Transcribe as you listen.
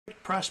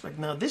prospect.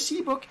 Now, this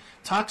ebook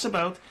talks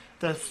about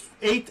the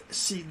eight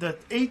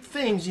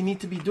things you need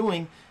to be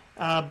doing,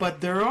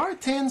 but there are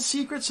 10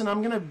 secrets, and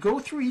I'm going to go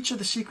through each of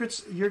the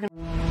secrets. You're going to...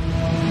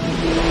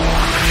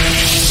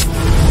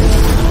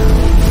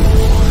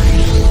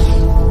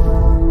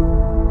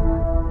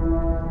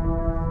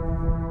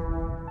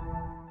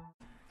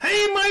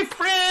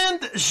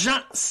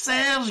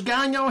 Jean-Serge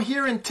Gagnon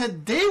here, and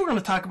today we're going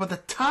to talk about the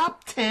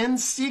top 10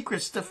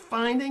 secrets to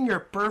finding your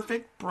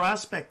perfect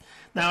prospect.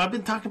 Now, I've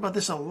been talking about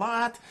this a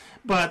lot,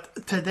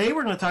 but today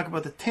we're going to talk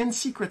about the 10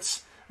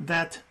 secrets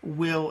that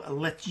will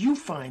let you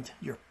find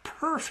your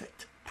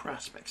perfect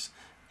prospects.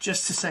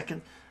 Just a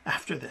second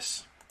after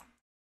this.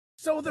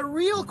 So the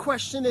real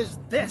question is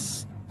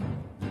this: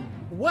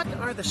 what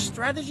are the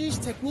strategies,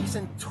 techniques,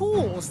 and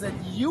tools that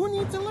you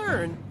need to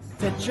learn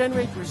to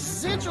generate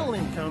residual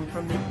income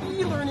from the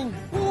e-learning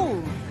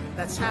boom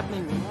that's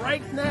happening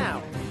right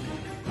now?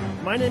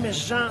 My name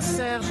is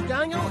Jean-Serge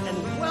Gagnon, and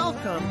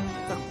welcome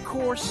to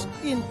Course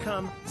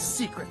Income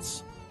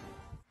Secrets.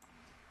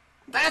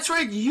 That's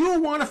right, you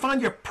want to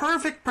find your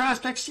perfect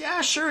prospects. Yeah,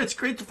 sure, it's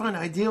great to find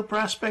ideal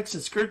prospects.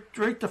 It's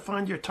great to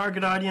find your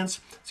target audience.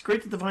 It's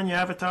great to define your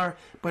avatar.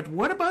 But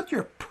what about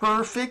your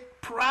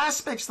perfect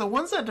prospects? The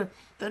ones that are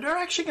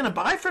actually going to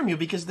buy from you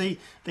because they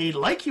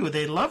like you,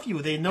 they love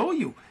you, they know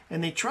you,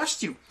 and they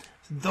trust you.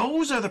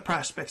 Those are the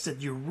prospects that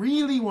you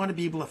really want to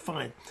be able to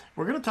find.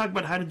 We're going to talk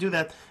about how to do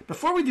that.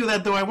 Before we do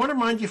that, though, I want to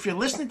remind you, if you're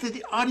listening to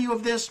the audio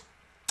of this,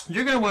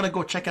 you're going to want to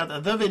go check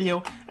out the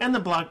video and the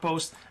blog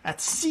post at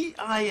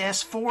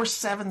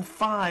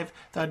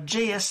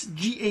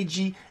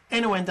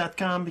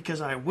cis475.jsgagnon.com,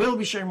 because I will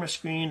be sharing my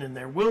screen and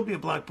there will be a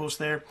blog post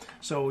there.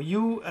 So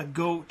you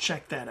go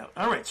check that out.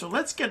 All right, so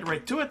let's get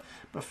right to it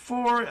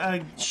before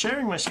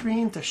sharing my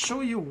screen to show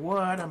you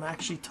what I'm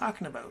actually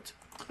talking about.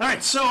 All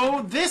right,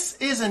 so this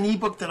is an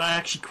ebook that I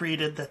actually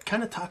created that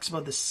kind of talks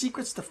about the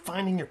secrets to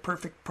finding your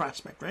perfect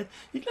prospect, right?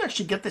 You can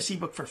actually get this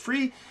ebook for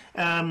free,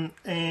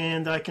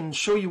 and I can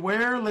show you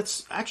where.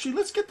 Let's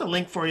get the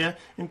link for you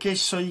in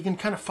case, so you can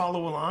kind of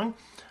follow along.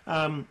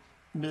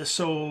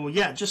 So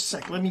yeah, just a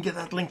sec. Let me get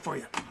that link for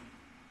you.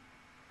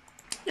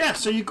 Yeah,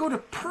 so you go to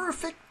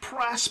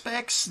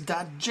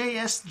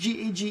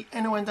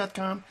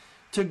perfectprospects.jsgagnon.com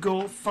to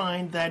go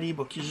find that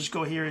ebook. You just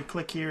go here, you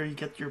click here, you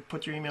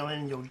put your email in,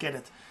 and you'll get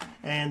it.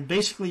 And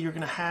basically, you're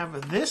going to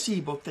have this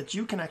ebook that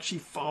you can actually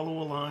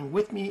follow along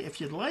with me if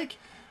you'd like.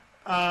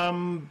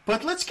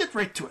 But let's get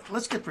right to it.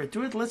 Let's get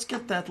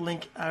that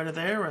link out of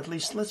there, or at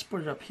least let's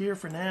put it up here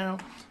for now.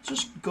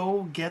 Just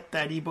go get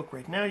that ebook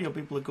right now. You'll be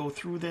able to go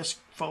through this,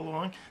 follow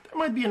along. There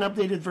might be an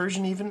updated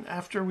version even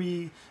after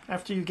you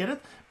get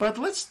it. But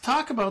let's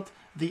talk about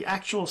the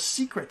actual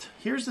secret.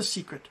 Here's the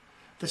secret.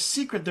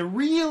 The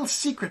real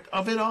secret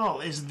of it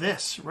all is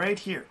this right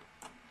here.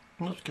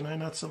 Oops, can I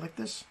not select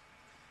this?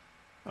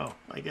 Oh,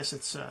 I guess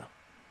it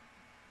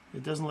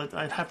doesn't let.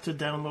 I'd have to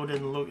download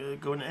it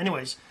and go in.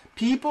 Anyways,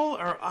 people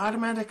are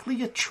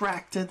automatically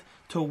attracted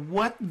to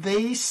what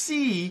they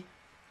see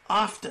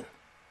often,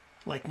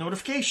 like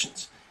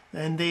notifications,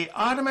 and they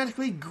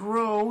automatically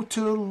grow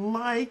to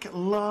like,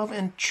 love,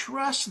 and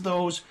trust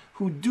those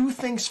who do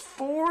things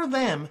for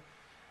them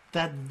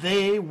that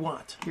they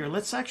want. Here,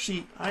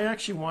 I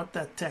actually want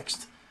that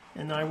text,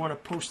 and I want to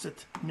post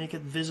it, make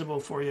it visible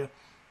for you.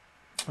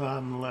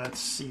 Let's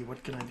see,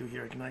 what can I do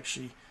here? I can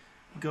actually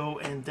go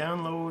and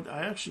download.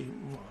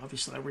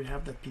 Obviously I already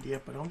have that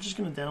PDF, but I'm just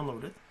going to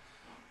download it,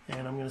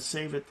 and I'm going to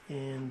save it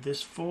in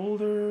this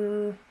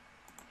folder,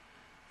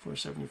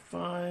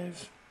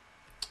 475.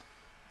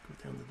 Go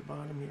down to the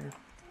bottom here.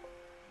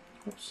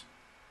 Oops.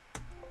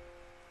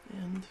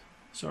 And,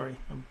 sorry,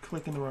 I'm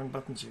clicking the wrong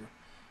buttons here.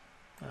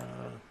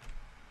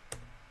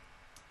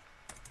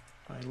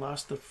 I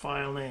lost the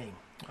file name.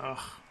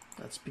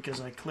 That's because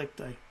I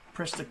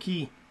pressed a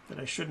key that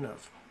I shouldn't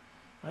have.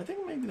 I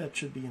think maybe that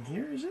should be in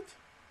here, is it?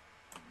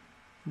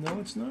 No,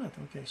 it's not.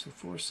 Okay, so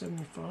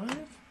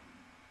 475.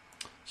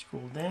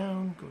 Scroll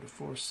down, go to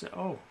 470.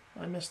 Oh,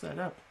 I messed that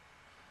up.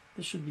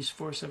 This should be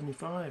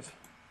 475.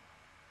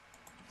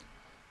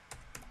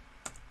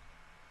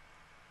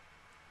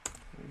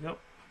 There we go.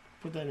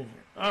 Put that in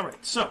here. All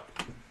right, so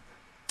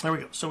there we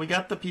go. So we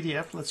got the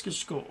PDF. Let's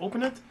just go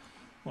open it.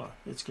 Well,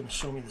 it's going to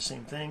show me the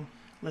same thing.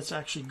 Let's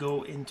actually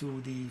go into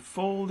the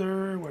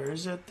folder. Where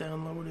is it?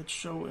 Download it,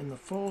 show in the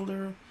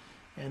folder.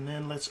 And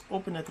then let's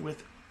open it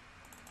with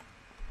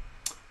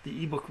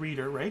the ebook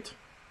reader, right?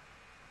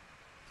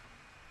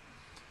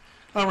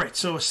 All right,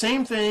 so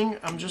same thing.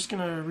 I'm just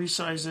going to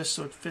resize this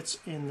so it fits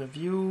in the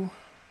view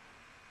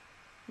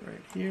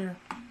right here.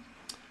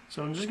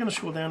 So I'm just going to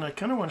scroll down. I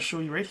kind of want to show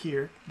you right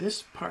here,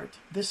 this part.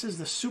 This is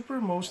the super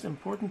most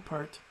important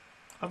part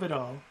of it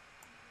all.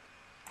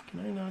 Can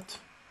I not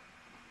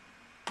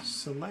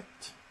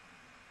select?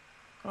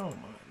 Oh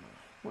my.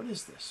 What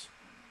is this?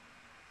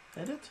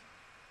 Edit?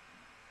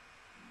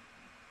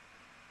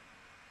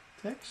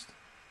 Text?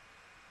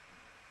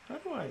 How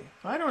do I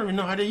don't even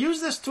know how to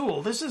use this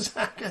tool. This is,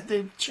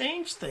 they've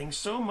changed things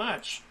so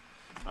much.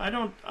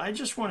 I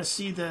just want to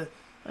see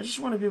I just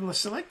want to be able to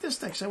select this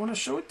text. I want to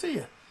show it to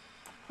you.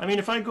 I mean,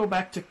 if I go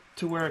back to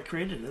where I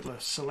created it,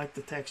 let's select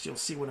the text, you'll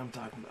see what I'm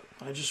talking about.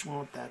 I just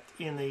want that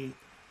in a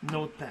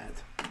notepad.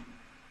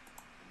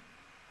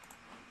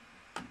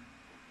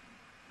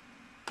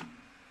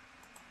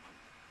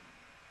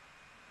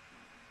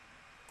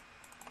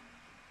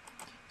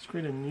 Let's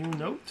create a new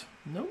note.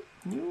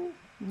 New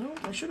note.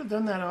 I should have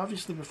done that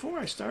obviously before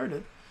I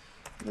started.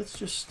 Let's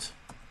just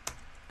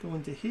go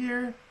into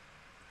here.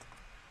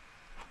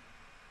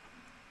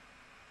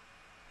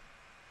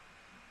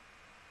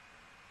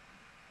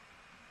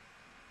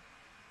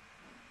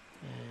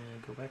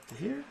 And go back to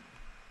here.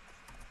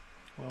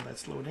 While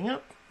that's loading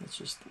up, let's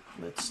just,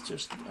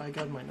 I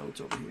got my notes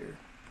over here.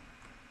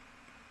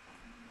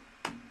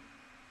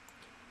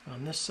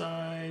 On this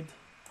side,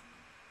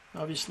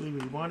 obviously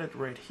we want it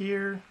right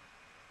here.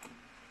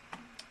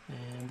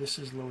 And this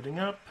is loading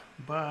up,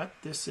 but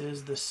this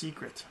is the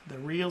secret, the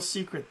real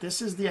secret. This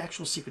is the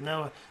actual secret.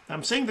 Now,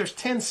 I'm saying there's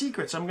 10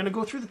 secrets. I'm going to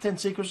go through the 10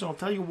 secrets and I'll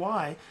tell you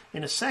why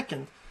in a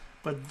second.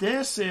 But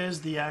this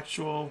is the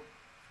actual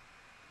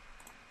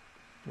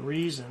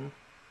reason.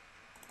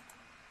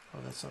 Oh,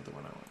 that's not the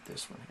one I want.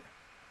 This one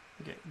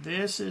here. Okay,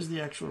 this is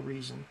the actual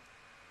reason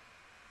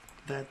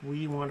that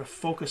we want to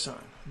focus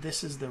on.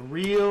 This is the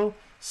real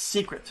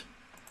secret.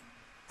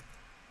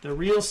 The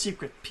real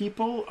secret.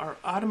 People are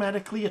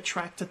automatically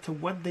attracted to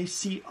what they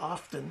see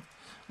often,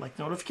 like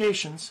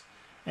notifications,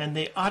 and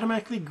they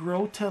automatically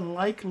grow to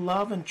like,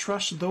 love, and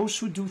trust those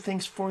who do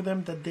things for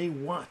them that they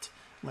want,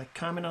 like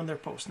comment on their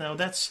posts. Now,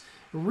 that's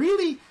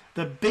really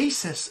the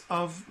basis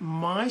of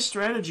my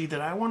strategy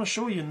that I want to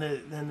show you,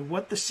 and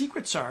what the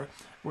secrets are.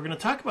 We're going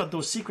to talk about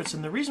those secrets,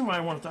 and the reason why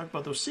I want to talk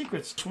about those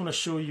secrets, I just want to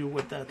show you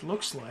what that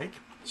looks like.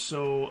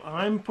 So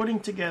I'm putting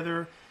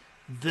together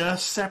the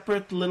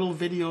separate little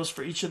videos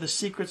for each of the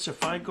secrets.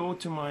 If I go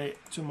to my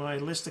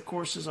list of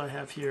courses I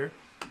have here,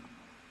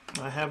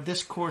 I have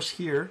this course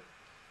here,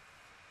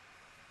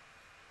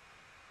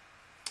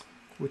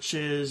 which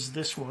is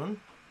this one,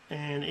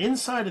 and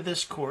inside of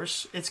this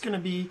course it's going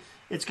to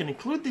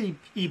include the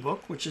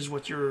ebook, which is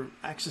what you're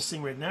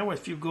accessing right now.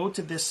 If you go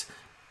to this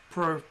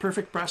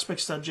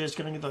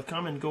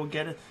perfectprospects.jsgagnon.com and go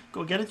get it,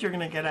 you're going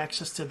to get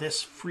access to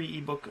this free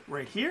ebook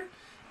right here.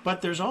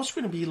 But there's also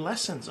going to be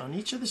lessons on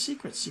each of the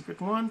secrets.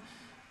 Secret 1,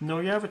 know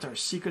your avatar.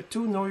 Secret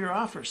 2, know your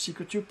offer.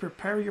 Secret 2,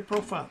 prepare your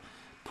profile.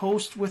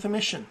 Post with a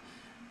mission.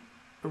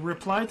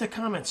 Reply to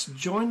comments.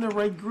 Join the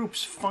right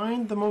groups.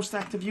 Find the most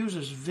active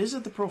users.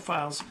 Visit the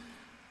profiles.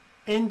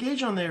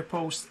 Engage on their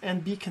posts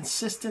and be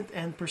consistent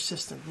and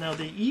persistent. Now,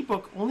 the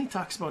ebook only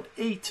talks about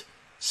 8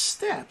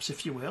 steps,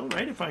 if you will,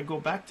 right? If I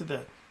go back to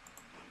the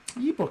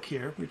ebook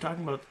here, we're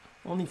talking about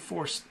only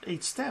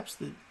 8 steps.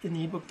 In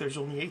the ebook, there's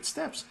only 8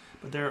 steps.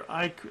 But there,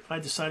 I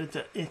decided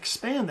to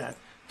expand that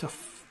to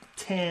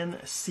 10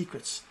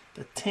 secrets.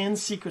 The 10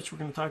 secrets we're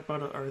going to talk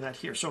about are that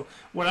here. So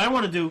what I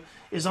want to do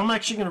is I'm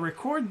actually going to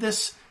record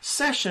this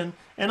session,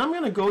 and I'm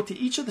going to go to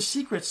each of the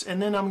secrets,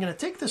 and then I'm going to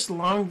take this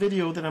long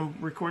video that I'm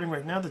recording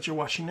right now, that you're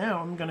watching now.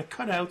 I'm going to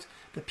cut out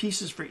the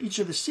pieces for each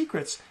of the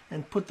secrets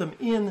and put them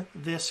in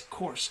this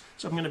course.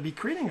 So I'm going to be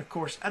creating a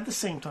course at the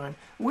same time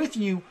with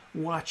you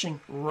watching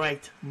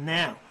right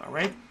now. All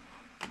right.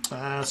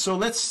 So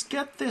let's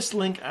get this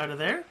link out of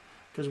there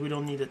because we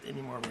don't need it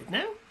anymore right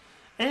now.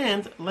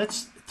 And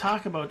let's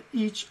talk about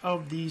each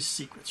of these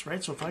secrets,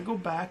 right? So if I go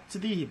back to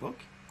the ebook,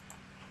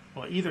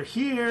 well, either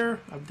here,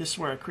 this is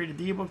where I created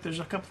the ebook. There's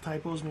a couple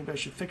typos. Maybe I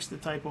should fix the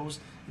typos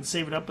and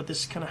save it up. But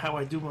this is kind of how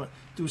I do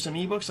some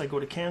ebooks. I go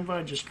to Canva,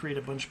 I just create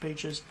a bunch of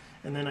pages,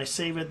 and then I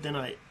save it. Then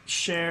I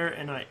share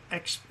and I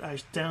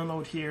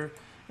download here,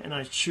 and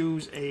I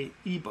choose a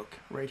ebook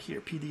right here,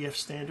 PDF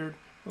standard.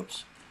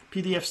 Oops,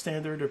 PDF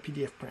standard or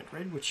PDF print,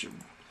 right? Which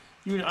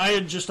I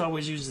just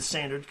always use the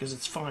standard because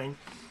it's fine.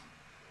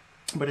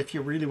 But if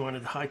you really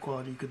wanted high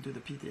quality, you could do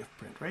the PDF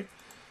print, right?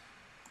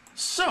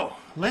 So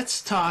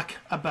let's talk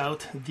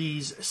about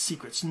these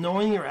secrets.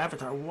 Knowing your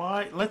avatar.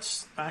 Why?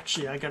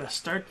 I got to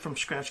start from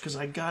scratch because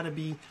I got to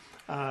be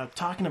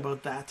talking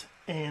about that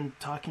and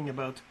talking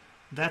about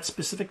that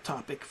specific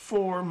topic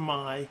for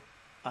my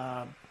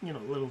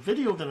little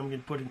video that I'm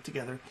going to put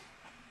together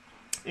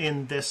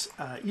in this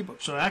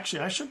ebook. So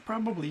actually, I should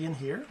probably in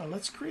here.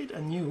 Let's create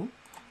a new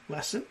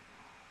lesson,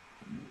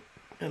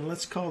 and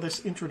let's call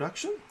this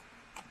Introduction.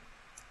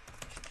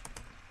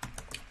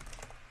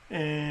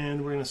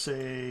 And we're going to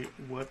say,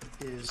 what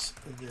is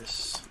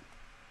this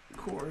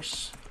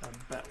course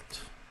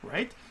about,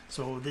 right?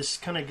 So this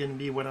kind of going to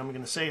be what I'm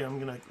going to say. I'm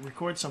going to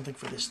record something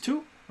for this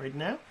too right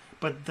now.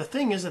 But the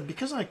thing is that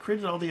because I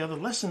created all the other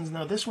lessons,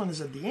 now this one is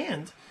at the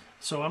end.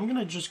 So I'm going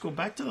to just go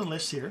back to the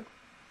list here,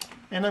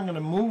 and I'm going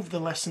to move the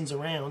lessons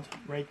around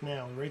right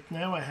now. Right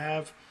now I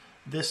have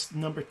this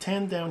number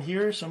 10 down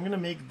here. So I'm going to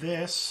make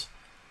this,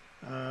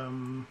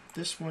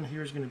 this one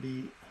here is going to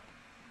be,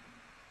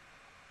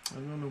 I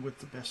don't know what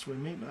the best way.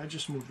 Maybe I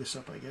just move this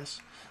up, I guess.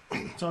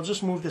 So I'll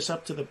just move this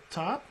up to the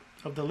top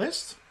of the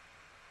list.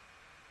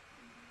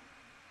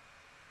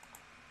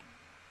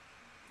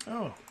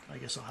 Oh, I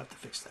guess I'll have to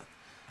fix that.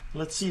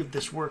 Let's see if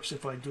this works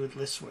if I do it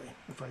this way.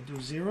 If I do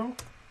 0.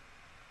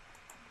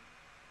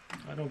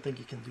 I don't think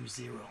you can do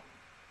 0,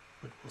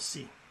 but we'll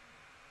see.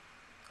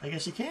 I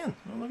guess you can.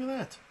 Oh, look at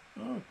that.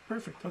 Oh,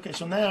 perfect. Okay,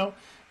 so now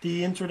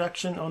the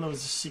introduction. Oh no,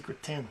 it's a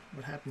secret 10.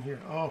 What happened here?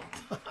 Oh,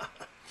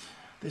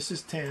 this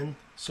is 10.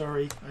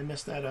 Sorry, I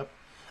messed that up.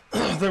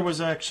 There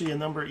was actually a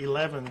number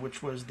 11,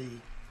 which was the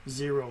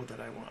 0 that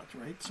I want,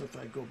 right? So if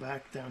I go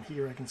back down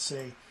here, I can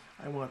say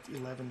I want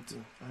 11 to,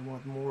 I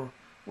want more,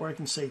 or I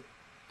can say,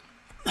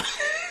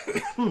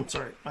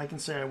 sorry, I can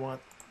say I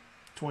want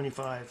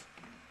 25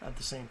 at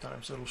the same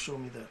time. So it'll show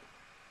me the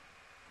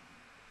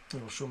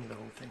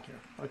whole thing here.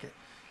 Okay.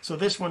 So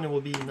this one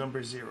will be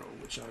number 0,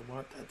 which I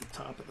want at the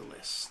top of the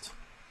list.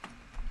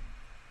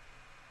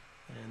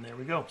 And there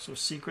we go. So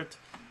secret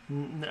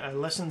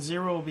lesson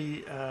 0 will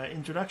be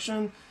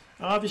introduction.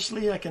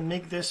 Obviously, I can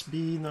make this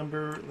be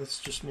number, let's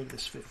just make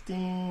this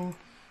 15.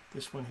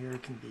 This one here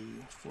can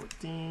be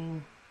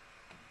 14.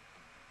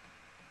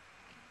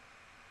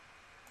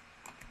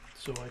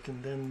 So I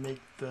can then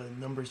make the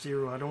number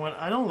 0.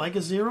 I don't like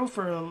a 0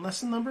 for a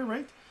lesson number,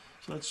 right?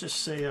 So let's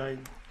just say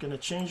I'm going to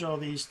change all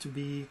these to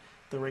be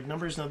the right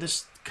numbers. Now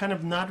this kind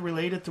of not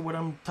related to what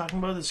I'm talking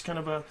about. It's kind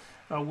of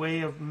a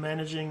way of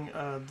managing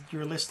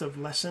your list of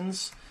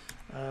lessons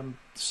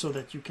so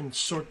that you can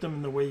sort them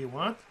in the way you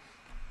want.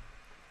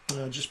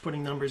 Just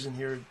putting numbers in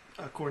here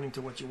according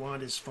to what you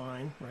want is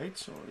fine, right?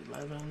 So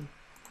 11.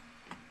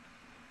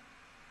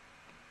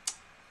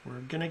 We're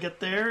gonna get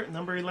there.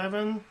 Number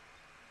 11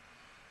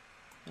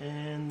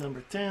 and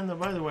number 10. Now,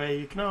 by the way,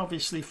 you can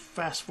obviously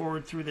fast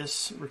forward through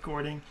this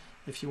recording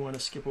if you want to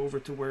skip over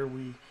to where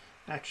we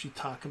actually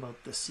talk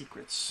about the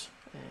secrets.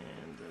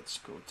 And let's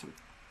go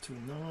to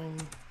 9.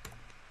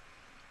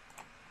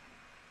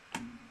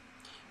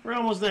 We're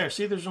almost there.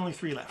 See, there's only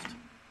 3 left.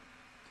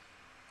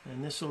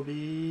 And this will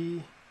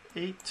be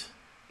 8.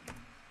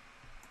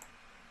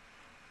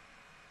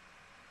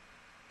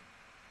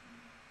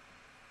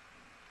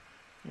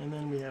 And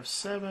then we have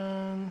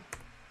 7.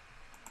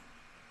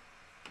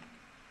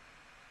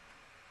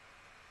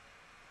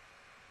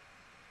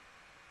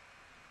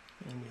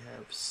 And we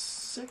have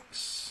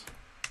 6.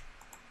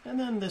 And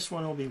then this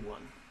one will be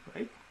 1,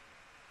 right?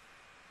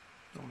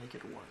 I'll make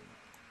it 1.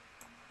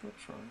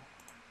 What's wrong?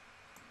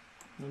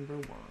 Number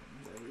 1.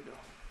 There we go.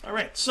 All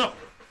right, so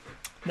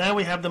now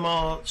we have them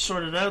all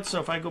sorted out. So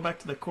if I go back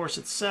to the course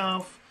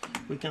itself,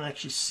 we can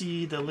actually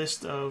see the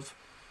list of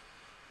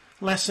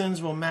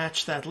lessons will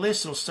match that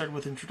list. It'll start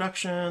with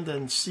introduction,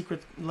 then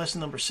secret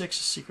lesson number 6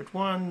 is secret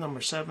 1,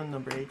 number 7,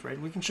 number 8,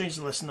 right? We can change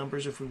the lesson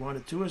numbers if we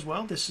wanted to as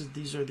well.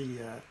 These are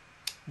the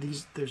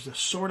there's a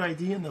sort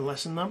ID in the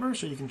lesson number,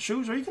 so you can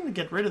choose, or you can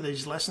get rid of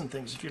these lesson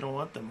things if you don't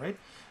want them, right?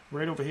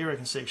 Right over here I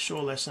can say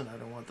show lesson. I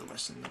don't want the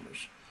lesson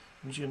numbers.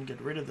 I'm just going to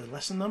get rid of the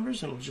lesson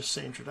numbers. It'll just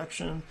say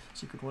introduction,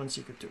 secret 1,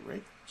 secret 2,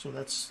 right? So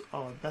that's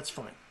all. That's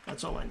fine.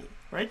 That's all I need,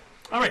 right?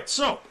 All right.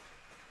 So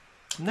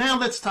now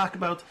let's talk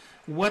about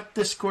what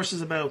this course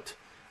is about,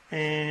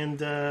 and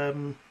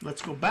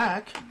let's go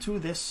back to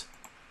this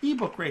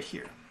ebook right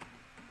here.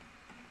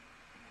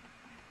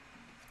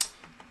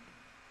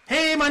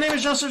 Hey, my name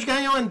is Jean-Serge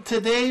Gagnon, and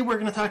today we're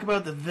going to talk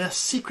about the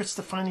secrets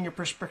to finding your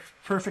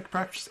perfect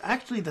prospect.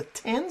 Actually, the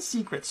 10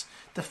 secrets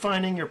to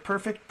finding your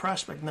perfect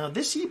prospect. Now,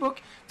 this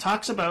ebook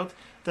talks about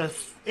the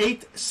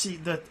 8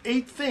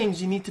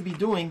 things you need to be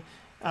doing,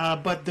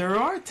 but there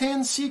are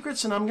 10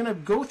 secrets, and I'm going to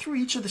go through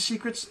each of the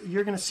secrets.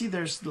 You're going to see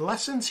there's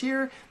lessons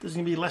here. There's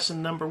going to be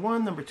lesson number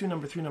 1, number 2,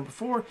 number 3, number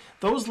 4.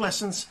 Those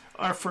lessons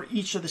are for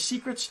each of the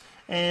secrets.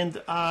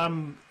 And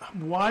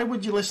why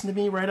would you listen to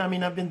me, right? I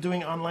mean, I've been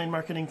doing online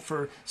marketing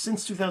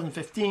since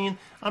 2015.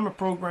 I'm a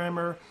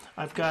programmer.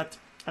 I've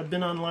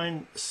been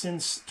online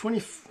since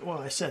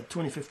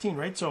 2015,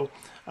 right? So,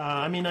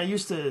 I mean, I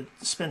used to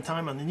spend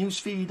time on the news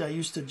feed. I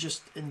used to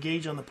just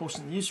engage on the post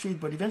in the news feed,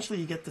 but eventually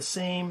you get the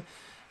same,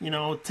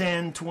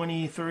 10,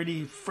 20,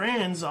 30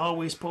 friends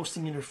always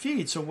posting in your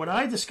feed. So what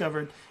I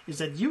discovered is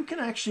that you can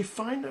actually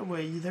find a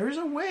way. There is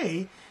a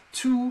way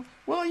to,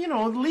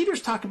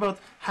 leaders talk about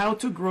how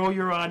to grow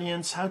your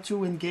audience, how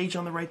to engage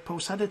on the right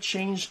posts, how to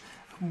change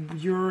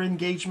your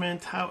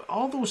engagement, how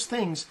all those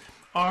things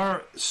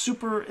are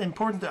super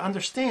important to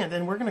understand.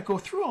 And we're going to go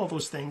through all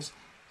those things.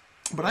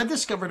 But I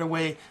discovered a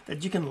way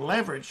that you can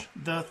leverage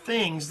the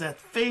things that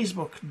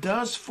Facebook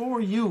does for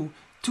you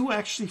to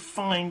actually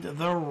find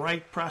the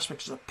right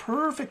prospects, the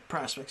perfect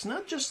prospects,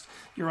 not just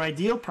your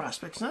ideal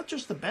prospects, not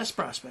just the best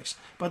prospects,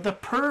 but the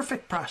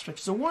perfect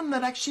prospects, the one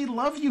that actually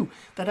love you,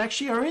 that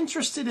actually are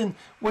interested in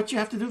what you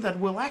have to do,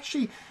 that will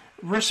actually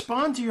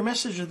respond to your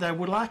message, that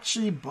will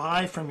actually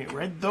buy from you,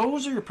 right?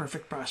 Those are your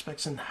perfect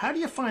prospects. And how do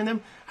you find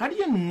them? How do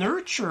you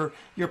nurture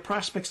your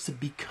prospects to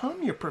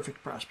become your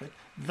perfect prospect?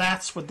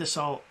 That's what this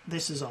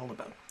is all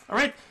about. All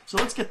right, so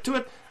let's get to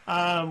it.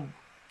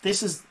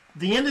 This is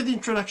the end of the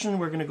introduction.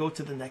 We're going to go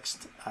to the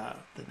next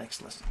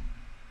lesson.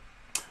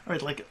 All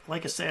right,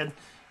 like I said,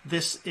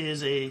 this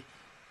is a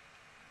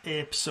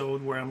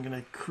episode where I'm going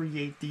to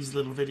create these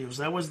little videos.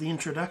 That was the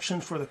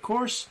introduction for the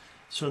course.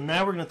 So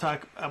now we're going to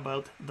talk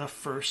about the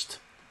first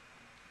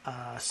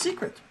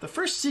secret. The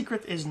first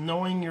secret is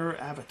knowing your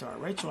avatar,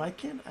 right? So I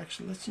can't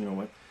actually,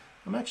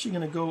 I'm actually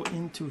going to go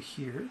into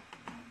here.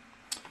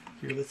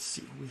 Here, let's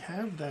see. We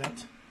have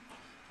that.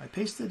 I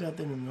pasted that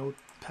in a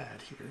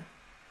notepad here.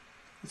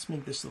 Let's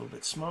make this a little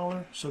bit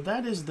smaller. So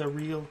that is the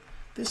real,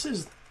 this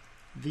is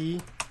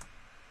the,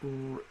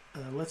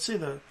 let's say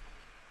the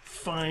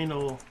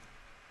final,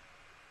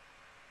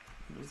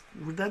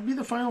 would that be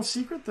the final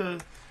secret?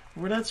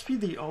 Would that be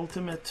the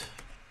ultimate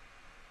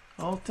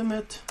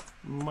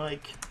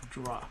mic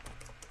drop,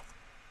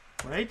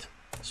 right?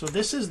 So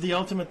this is the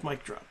ultimate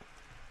mic drop.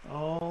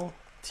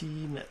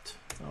 Ultimate.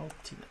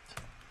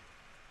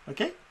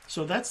 Okay,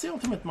 so that's the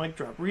ultimate mic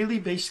drop. Really,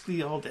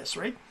 basically all this,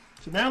 right?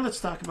 So now let's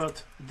talk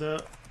about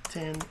the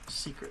 10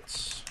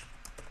 secrets.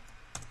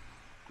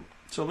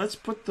 So let's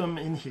put them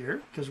in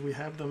here because we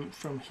have them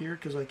from here,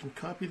 because I can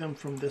copy them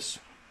from this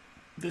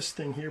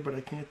thing here, but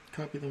I can't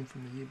copy them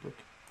from the ebook.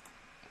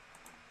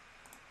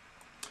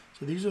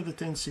 So these are the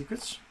 10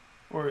 secrets,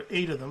 or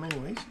 8 of them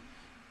anyways.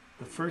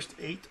 The first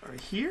 8 are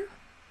here,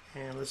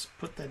 and let's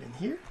put that in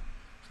here.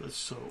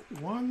 So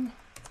 1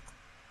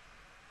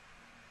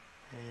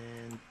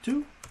 and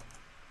 2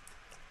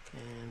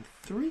 and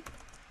 3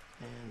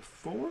 and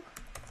 4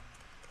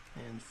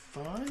 and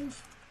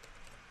 5,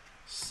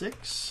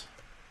 6,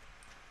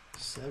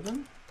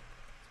 7,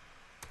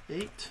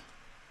 8,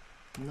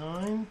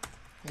 9,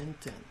 and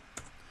 10.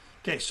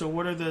 Okay, so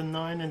what are the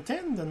 9 and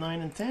 10? The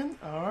 9 and 10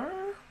 are,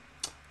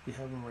 we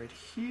have them right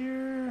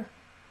here.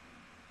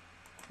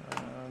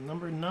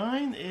 Number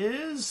 9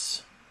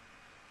 is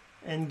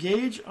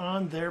engage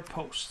on their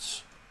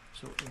posts.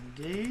 So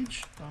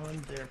engage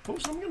on their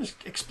posts. I'm going to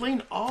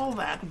explain all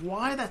that,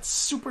 why that's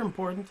super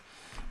important,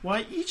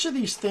 why each of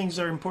these things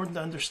are important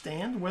to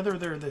understand, whether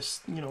they're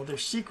this, they're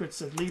secrets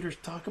that leaders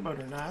talk about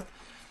or not.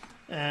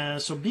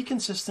 So be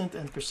consistent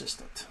and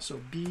persistent. So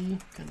be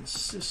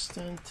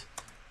consistent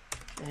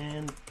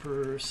and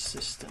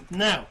persistent.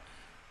 Now,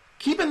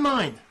 keep in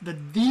mind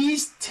that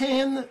these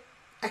 10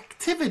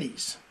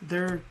 activities,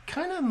 they're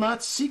kind of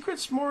not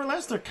secrets, more or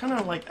less. They're kind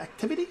of like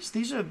activities.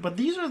 These are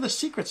the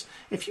secrets.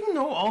 If you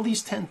know all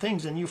these 10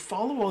 things and you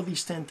follow all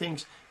these 10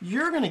 things,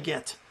 you're going to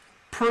get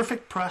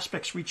perfect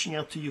prospects reaching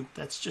out to you.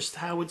 That's just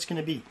how it's going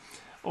to be.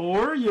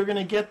 Or you're going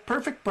to get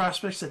perfect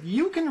prospects that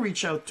you can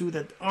reach out to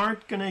that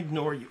aren't going to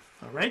ignore you.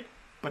 All right?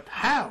 But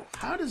how?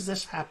 How does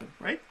this happen,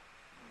 right?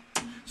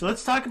 So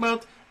let's talk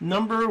about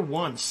number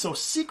 1. So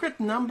secret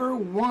number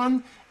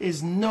 1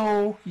 is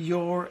know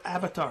your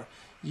avatar.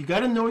 You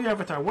got to know your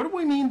avatar. What do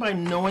we mean by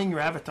knowing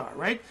your avatar,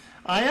 right?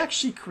 I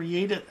actually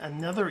created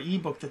another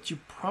ebook that you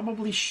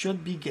probably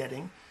should be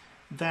getting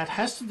that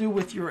has to do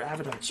with your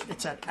avatar.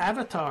 It's at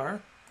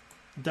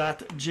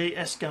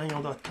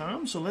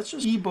avatar.jsgagnon.com. So let's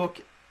just,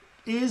 ebook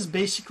is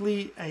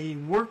basically a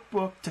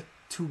workbook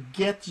to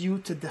get you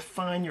to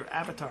define your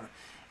avatar.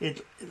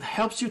 It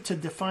helps you to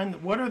define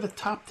what are the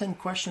top 10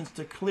 questions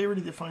to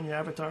clearly define your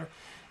avatar.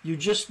 You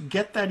just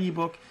get that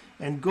ebook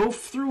and go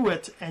through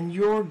it, and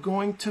you're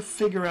going to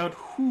figure out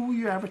who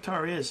your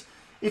avatar is.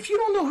 If you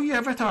don't know who your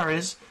avatar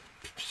is,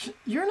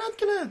 you're not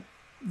gonna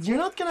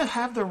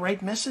have the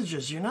right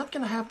messages. You're not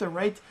gonna have the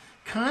right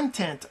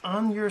content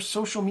on your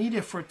social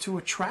media to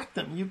attract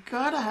them. You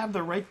gotta have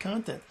the right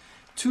content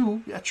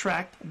to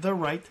attract the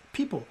right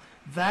people.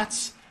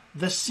 That's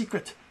the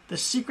secret. The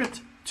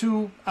secret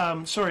to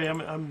sorry,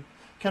 I'm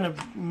kind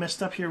of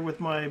messed up here with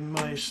my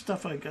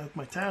stuff. I got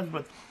my tabs,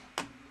 but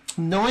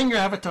knowing your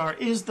avatar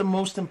is the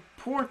most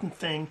important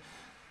thing.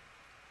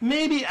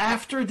 Maybe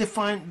after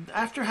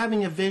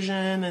having a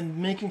vision and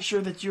making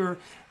sure that you're,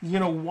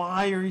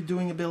 why are you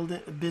doing a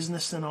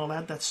business and all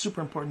that, that's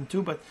super important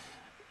too. But,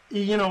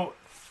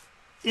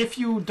 if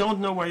you don't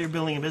know why you're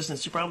building a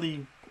business, you're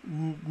probably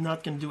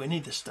not going to do any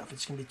of this stuff.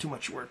 It's going to be too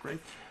much work, right?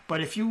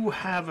 But if you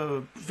have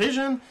a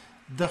vision,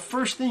 the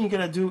first thing you got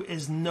to do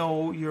is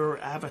know your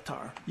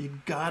avatar. You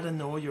got to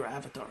know your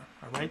avatar,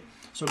 all right?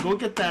 So go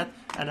get that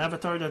at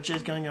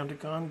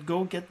avatar.jsgagnon.com.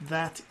 Go get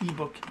that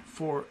ebook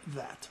for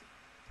that.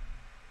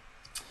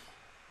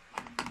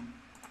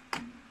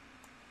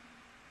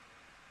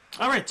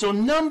 All right, so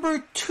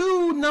number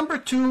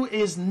two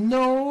is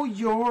know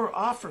your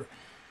offer.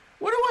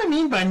 What do I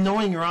mean by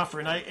knowing your offer?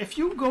 And if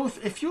you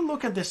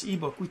look at this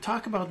ebook, we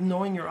talk about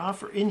knowing your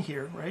offer in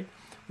here, right?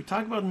 We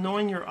talk about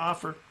knowing your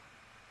offer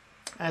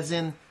as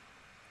in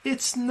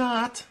it's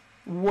not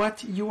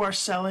what you are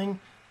selling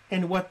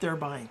and what they're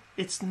buying.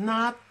 It's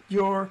not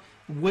your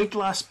weight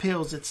loss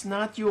pills. It's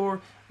not your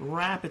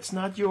wrap. It's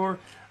not your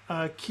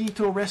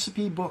keto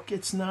recipe book.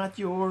 It's not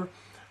your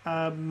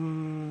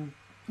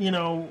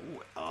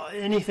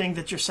anything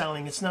that you're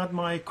selling. It's not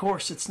my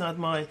course. It's not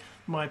my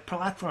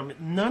platform.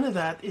 None of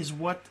that is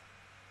what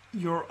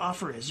your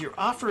offer is. Your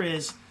offer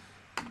is,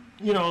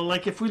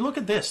 like if we look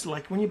at this,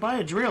 like when you buy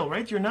a drill,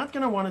 right? You're not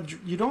going to want to,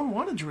 you don't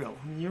want a drill.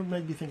 You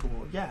might be thinking,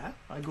 well, yeah,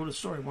 I go to the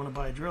store, I want to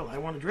buy a drill. I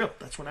want a drill.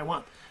 That's what I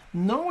want.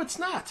 No, it's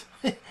not.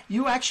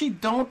 You actually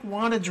don't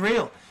want a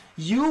drill.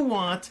 You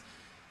want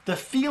the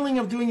feeling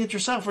of doing it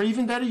yourself, or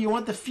even better, you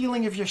want the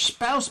feeling of your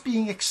spouse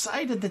being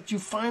excited that you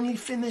finally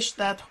finished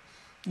that,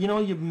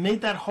 you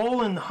made that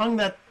hole and hung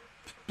that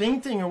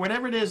painting or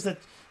whatever it is that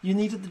you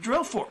needed the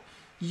drill for.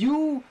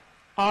 You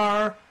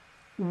are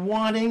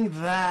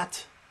wanting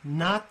that,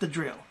 not the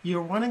drill.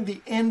 You're wanting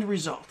the end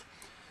result.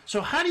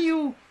 So how do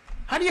you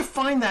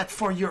find that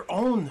for your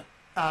own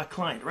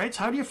client, right?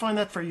 So how do you find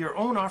that for your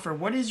own offer?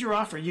 What is your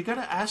offer? You got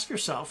to ask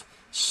yourself,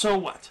 so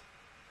what?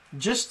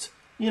 Just,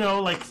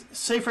 like,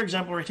 say for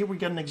example, right here, we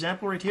got an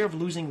example right here of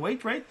losing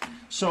weight, right?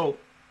 So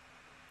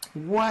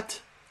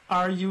what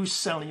are you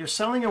selling? You're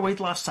selling a weight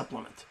loss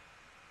supplement.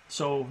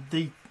 So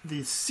the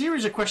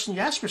series of questions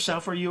you ask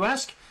yourself, or you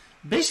ask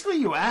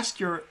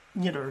your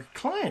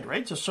client,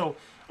 right? So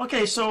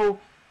okay, so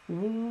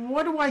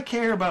what do I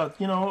care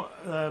about,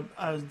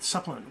 a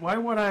supplement? Why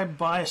would I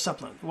buy a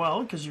supplement?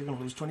 Well, because you're going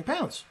to lose 20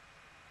 pounds.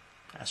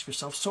 Ask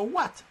yourself, so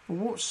what?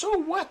 So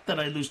what that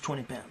I lose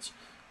 20 pounds?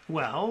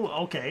 Well,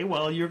 okay,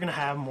 well, you're going to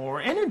have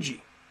more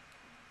energy.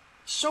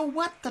 So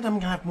what that I'm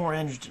going to have more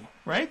energy,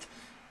 right?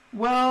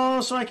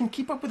 Well, so I can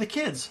keep up with the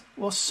kids.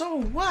 Well, so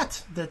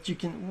what that you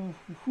can,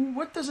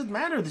 what does it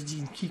matter that you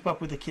can keep up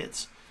with the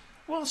kids?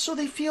 Well, so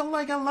they feel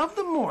like I love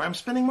them more. I'm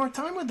spending more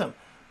time with them.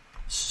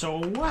 So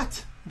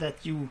what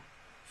that you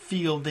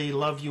feel they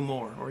love you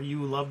more, or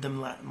you love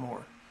them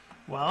more?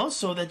 Well,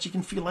 so that you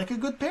can feel like a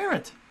good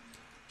parent.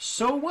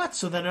 So what?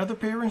 So that other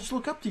parents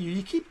look up to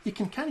you. You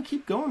can kind of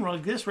keep going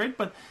like this, right?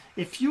 But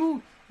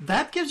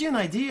that gives you an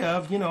idea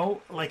of,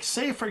 like,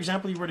 say for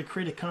example, you were to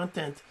create a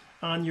content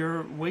on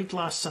your weight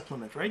loss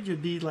supplement, right?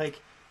 You'd be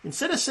like,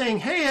 instead of saying,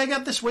 hey, I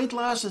got this weight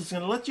loss, it's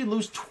going to let you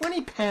lose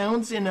 20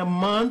 pounds in a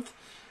month.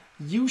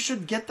 You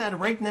should get that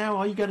right now.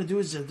 All you got to do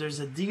is, there's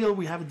a deal.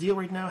 We have a deal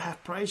right now,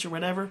 half price or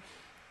whatever.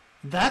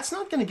 That's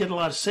not going to get a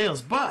lot of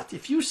sales. But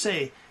if you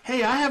say,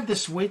 hey, I have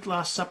this weight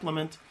loss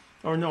supplement,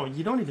 or no,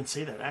 you don't even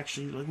say that.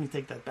 Actually, let me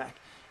take that back.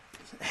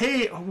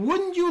 Hey,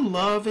 wouldn't you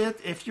love it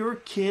if your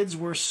kids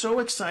were so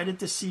excited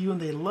to see you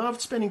and they loved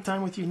spending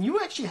time with you, and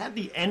you actually had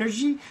the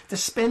energy to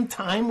spend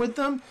time with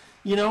them,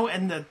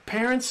 and the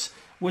parents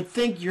would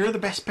think you're the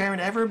best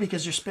parent ever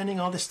because you're spending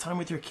all this time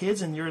with your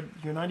kids and you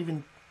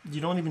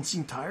don't even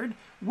seem tired?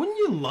 Wouldn't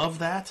you love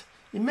that?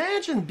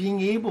 Imagine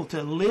being able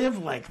to live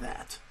like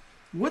that.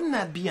 Wouldn't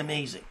that be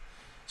amazing?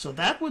 So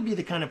that would be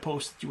the kind of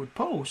post that you would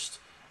post,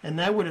 and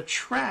that would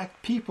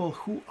attract people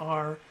who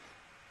are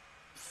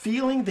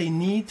feeling they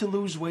need to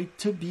lose weight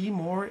to be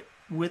more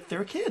with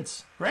their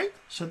kids, right?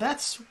 So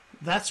that's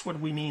what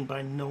we mean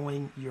by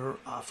knowing your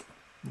offer.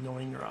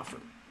 Knowing your offer.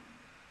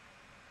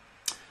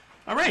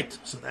 All right,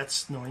 so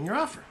that's knowing your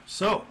offer.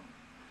 So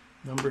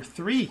number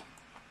 3,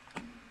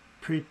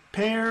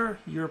 prepare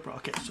your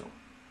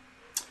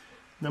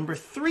number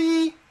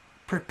 3,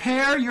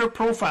 prepare your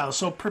profile.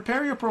 So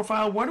prepare your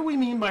profile. What do we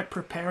mean by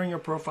preparing your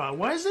profile?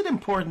 Why is it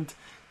important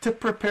to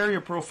prepare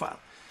your profile?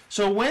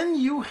 So when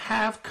you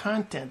have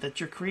content that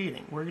you're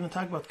creating, we're going to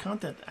talk about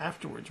content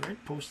afterwards, right?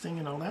 Posting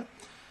and all that.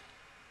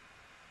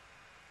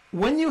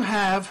 When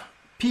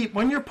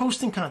you're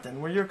posting content,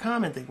 when you're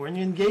commenting, when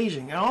you're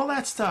engaging, all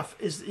that stuff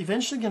is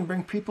eventually going to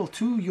bring people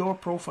to your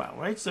profile,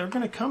 right? So they're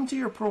going to come to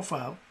your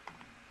profile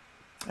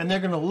and they're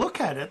going to look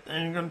at it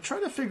and they're going to try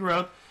to figure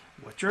out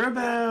what you're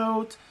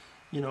about,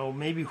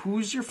 maybe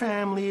who's your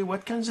family,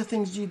 what kinds of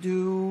things do you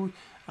do,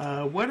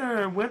 what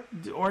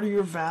are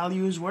your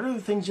values, what are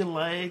the things you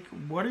like,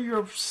 what are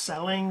your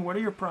selling, what are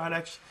your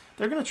products.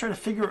 They're going to try to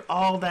figure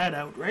all that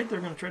out, right?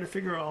 They're going to try to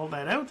figure all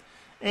that out,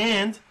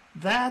 and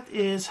that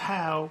is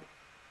how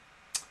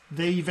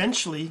they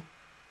eventually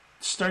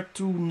start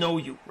to know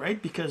you,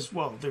 right? Because,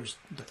 well, there's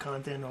the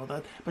content and all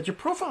that, but your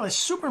profile is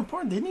super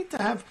important. You need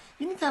to have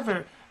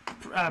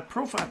a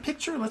profile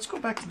picture. Let's go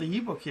back to the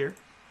ebook here.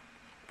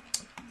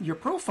 Your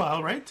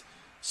profile, right?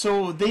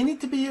 So they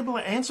need to be able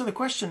to answer the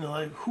question,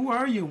 like, who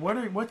are you?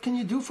 What can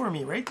you do for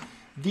me, right?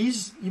 You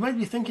might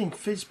be thinking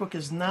Facebook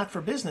is not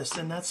for business,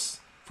 and that's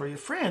for your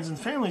friends and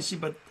family,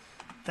 but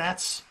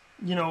that's,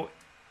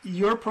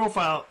 your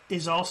profile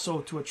is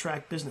also to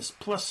attract business.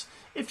 Plus,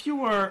 if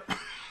you are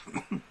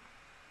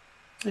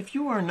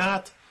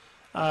not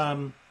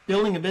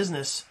building a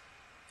business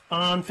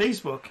on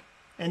Facebook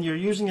and you're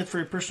using it for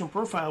your personal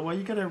profile, well,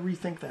 you got to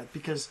rethink that,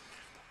 because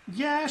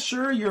yeah,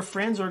 sure, your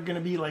friends are going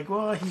to be like,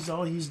 well,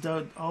 all he's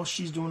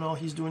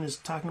doing is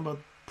talking about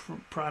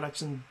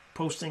products and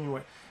posting and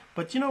what.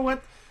 But you know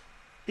what?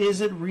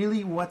 Is it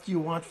really what you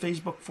want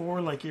Facebook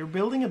for? Like, you're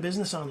building a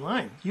business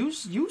online.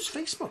 Use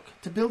Facebook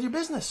to build your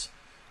business.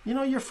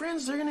 Your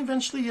friends, they're going to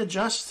eventually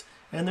adjust,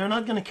 and they're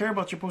not going to care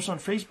about your post on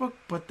Facebook,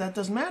 but that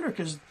doesn't matter,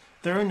 because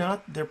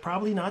they're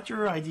probably not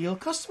your ideal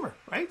customer,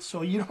 right?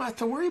 So you don't have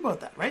to worry about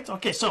that, right?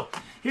 Okay, so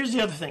here's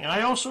the other thing.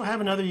 I also have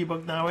another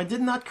ebook now. I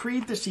did not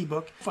create this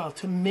ebook file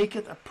to make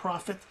it a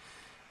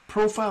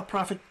profile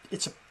profit.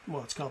 It's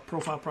called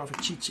Profile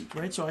Profit Cheat Sheet,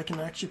 right? So I can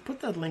actually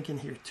put that link in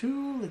here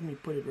too. Let me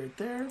put it right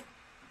there.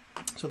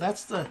 So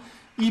that's the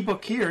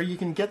ebook here. You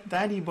can get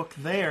that ebook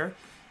there.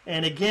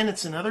 And again,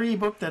 it's another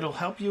ebook that'll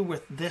help you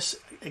with this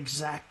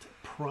exact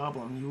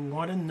problem. You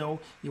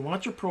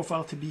want your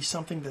profile to be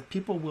something that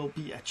people will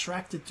be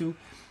attracted to.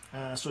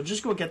 So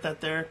just go get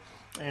that there.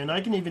 And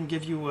I can even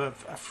give you a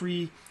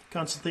free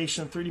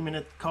consultation,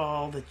 30-minute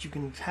call that you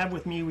can have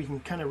with me. We can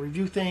kind of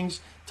review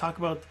things, talk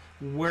about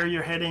where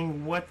you're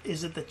heading, what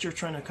is it that you're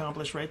trying to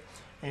accomplish, right?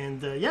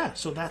 And yeah,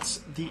 so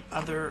that's the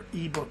other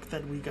ebook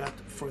that we got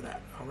for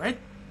that. All right.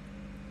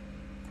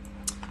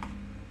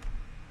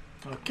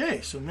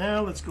 Okay, so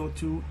now let's go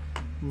to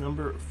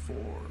number 4.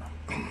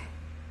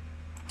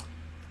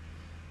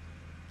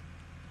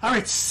 All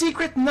right,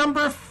 secret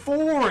number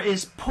 4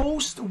 is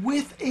post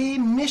with a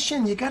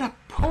mission. You got to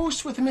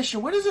post with a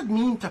mission. What does it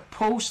mean to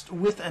post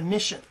with a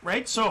mission,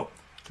 right? So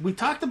we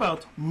talked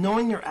about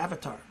knowing your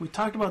avatar. We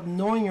talked about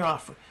knowing your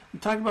offer. We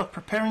talked about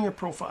preparing your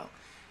profile.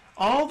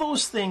 All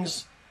those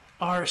things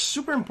are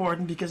super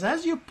important because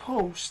as you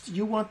post,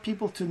 you want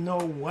people to know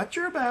what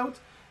you're about.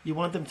 You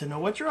want them to know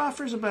what your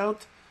offer is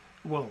about.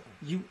 Well,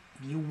 you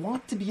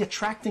want to be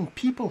attracting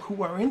people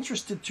who are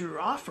interested to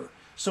your offer.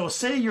 So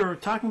say you're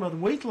talking about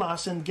weight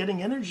loss and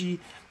getting energy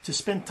to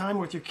spend time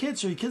with your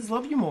kids so your kids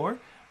love you more,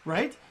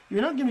 right?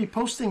 You're not going to be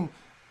posting,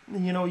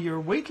 your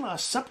weight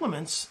loss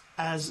supplements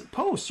as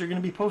posts. You're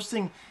going to be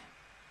posting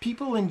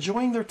people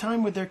enjoying their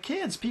time with their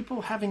kids,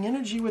 people having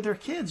energy with their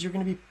kids. You're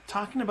going to be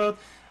talking about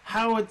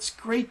how it's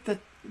great that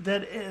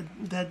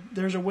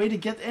there's a way to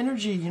get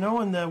energy,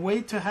 and the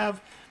way to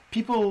have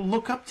people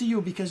look up to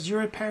you because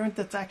you're a parent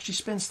that actually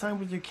spends time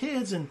with your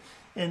kids and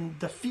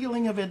the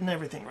feeling of it and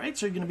everything, right?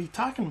 So you're going to be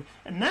talking,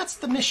 and that's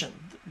the mission.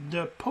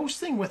 The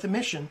posting with a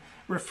mission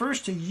refers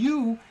to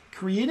you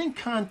creating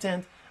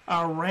content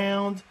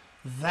around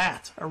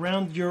that,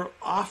 around your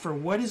offer.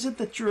 What is it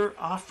that you're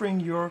offering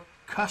your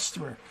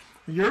customer?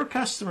 Your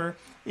customer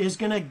is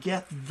going to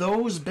get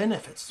those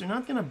benefits. They're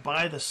not going to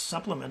buy the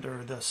supplement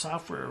or the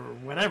software or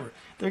whatever.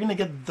 They're going to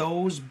get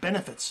those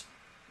benefits.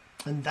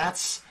 And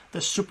that's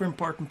the super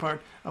important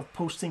part of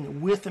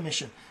posting with a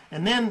mission.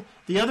 And then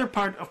the other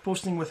part of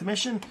posting with a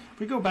mission, if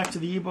we go back to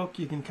the ebook,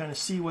 you can kind of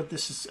see what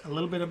this is a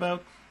little bit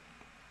about.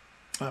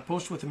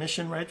 Post with a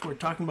mission, right? We're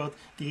talking about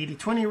the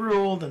 80-20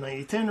 rule, the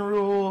 90-10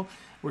 rule.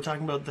 We're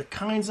talking about the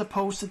kinds of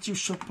posts that you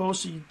should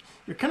post. So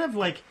you're kind of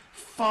like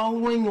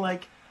following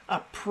like a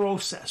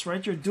process,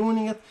 right? You're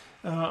doing it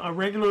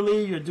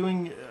regularly. You're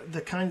doing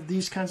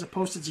these kinds of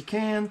posts that you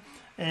can,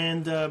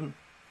 and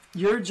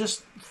you're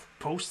just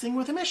posting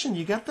with a mission.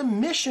 You got the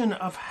mission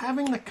of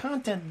having the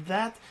content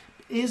that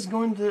is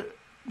going to,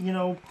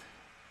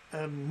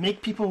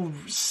 make people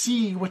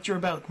see what you're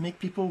about, make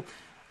people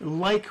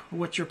like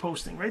what you're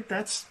posting, right?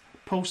 That's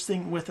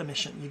posting with a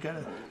mission. You got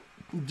to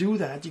do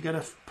that. You got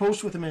to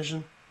post with a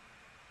mission.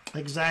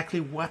 Exactly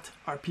what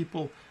are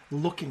people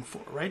looking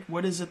for, right?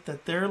 What is it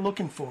that they're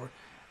looking for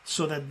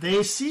so that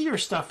they see your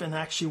stuff and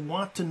actually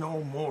want to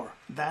know more?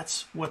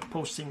 That's what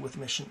posting with a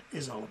mission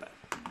is all about.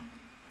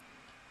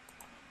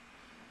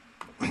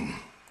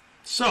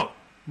 So,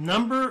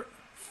 number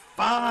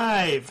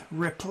 5,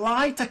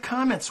 reply to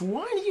comments.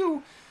 Why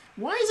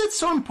is it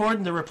so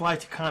important to reply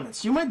to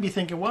comments? You might be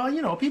thinking,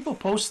 well, people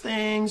post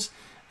things,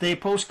 they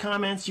post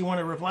comments, you want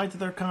to reply to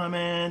their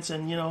comments,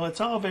 and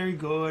it's all very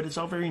good, it's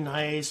all very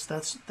nice.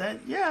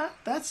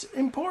 That's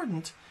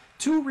important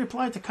to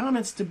reply to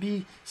comments, to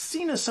be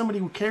seen as somebody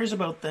who cares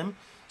about them,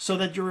 so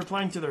that you're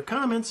replying to their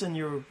comments and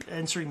you're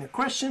answering their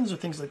questions or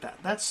things like that.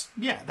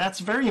 That's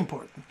very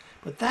important.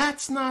 But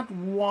that's not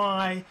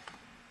the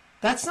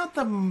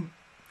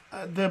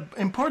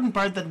important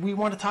part that we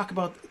want to talk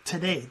about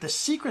today. The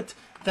secret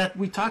that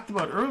we talked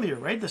about earlier,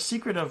 right? The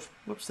secret of,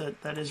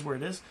 that is where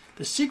it is.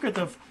 The secret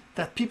of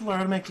that people are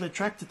automatically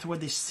attracted to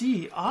what they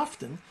see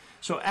often.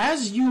 So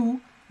as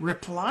you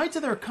reply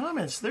to their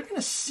comments, they're going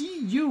to see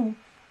you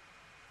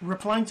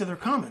replying to their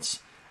comments.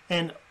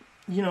 And,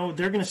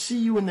 they're going to see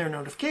you in their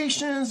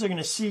notifications. They're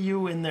going to see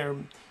you in their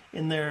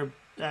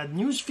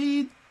news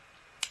feed,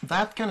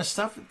 that kind of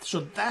stuff.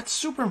 So that's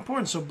super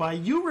important. So by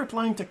you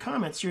replying to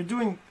comments, you're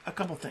doing a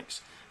couple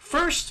things.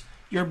 First,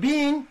 you're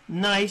being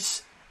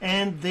nice,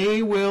 and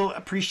they will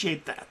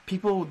appreciate that.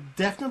 People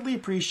definitely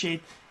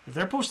appreciate if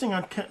they're posting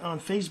on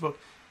Facebook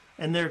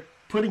and they're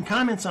putting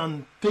comments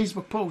on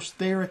Facebook posts,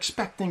 they're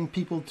expecting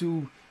people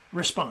to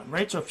respond,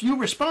 right? So if you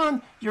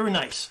respond, you're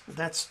nice.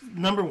 That's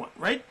number 1,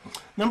 right?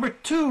 Number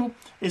 2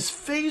 is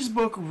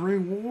Facebook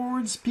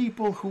rewards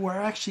people who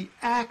are actually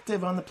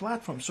active on the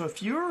platform. So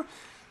if you're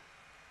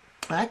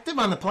active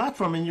on the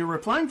platform and you're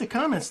replying to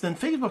comments, then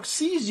Facebook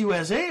sees you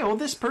as, hey,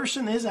 this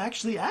person is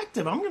actually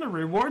active. I'm going to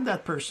reward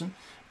that person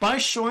by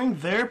showing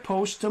their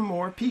post to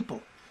more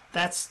people.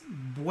 That's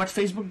what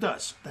Facebook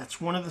does.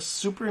 That's one of the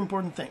super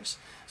important things.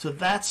 So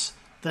that's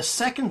the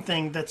second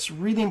thing that's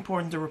really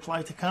important to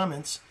reply to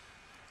comments.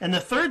 And the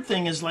third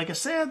thing is, like I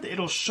said,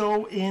 it'll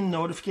show in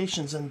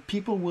notifications, and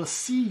people will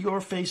see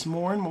your face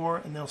more and more,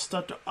 and they'll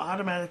start to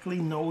automatically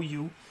know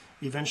you,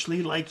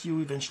 eventually like you,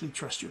 eventually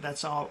trust you.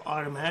 That's all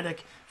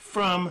automatic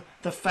from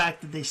the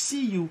fact that they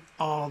see you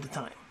all the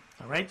time.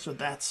 All right, so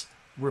that's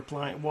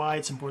why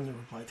it's important to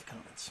reply to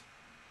comments.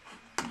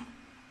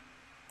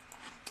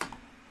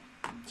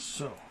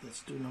 So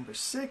let's do number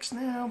 6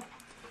 now. All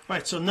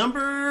right, so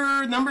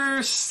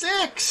number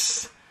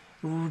 6.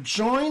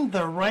 Join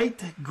the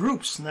right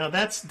groups. Now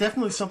that's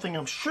definitely something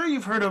I'm sure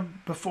you've heard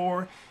of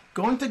before.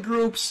 Going to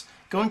groups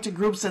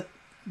that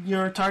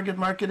your target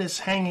market is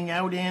hanging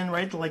out in,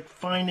 right? Like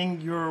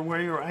finding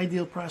where your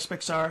ideal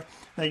prospects are.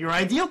 Now, your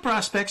ideal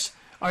prospects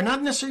are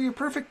not necessarily your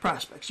perfect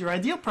prospects. Your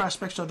ideal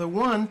prospects are the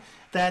one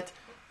that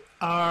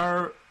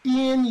are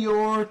in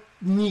your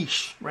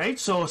niche, right?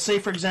 So say,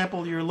 for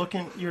example,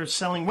 you're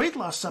selling weight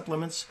loss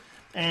supplements,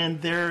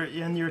 and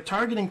you're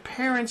targeting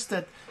parents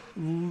that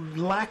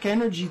lack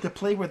energy to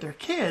play with their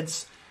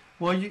kids.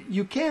 Well,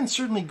 you can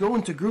certainly go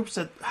into groups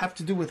that have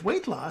to do with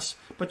weight loss,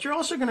 but you're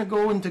also going to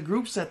go into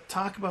groups that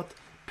talk about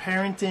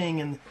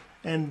parenting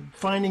and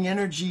finding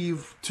energy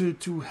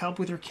to help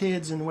with your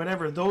kids and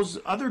whatever. Those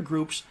other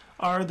groups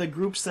are the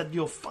groups that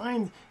you'll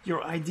find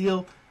your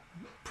ideal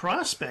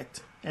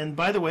prospect. And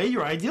by the way,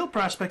 your ideal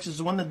prospect is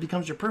the one that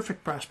becomes your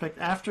perfect prospect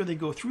after they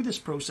go through this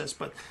process.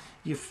 But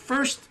you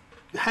first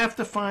have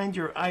to find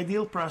your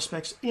ideal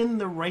prospects in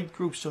the right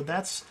group. So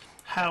that's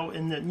how,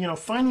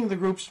 finding the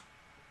groups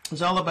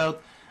is all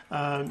about,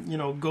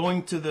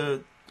 going to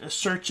the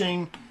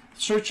searching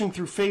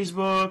through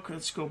Facebook.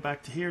 Let's go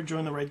back to here,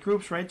 join the right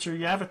groups, right? So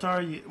your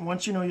avatar,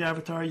 once you know your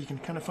avatar, you can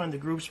kind of find the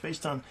groups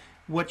based on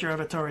what your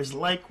avatar is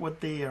like, what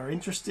they are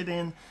interested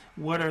in,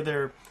 what are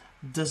their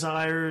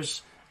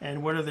desires,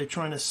 and what are they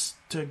trying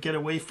to get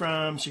away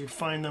from. So you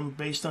find them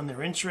based on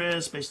their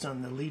interests, based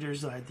on the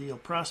leader's ideal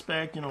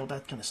prospect,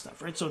 that kind of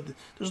stuff, right? So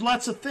there's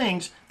lots of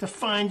things to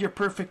find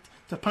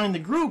to find the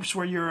groups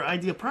where your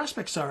ideal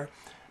prospects are.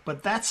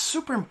 But that's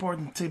super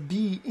important to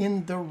be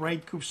in the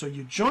right group. So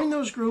you join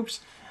those groups,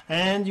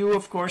 and you,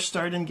 of course,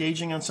 start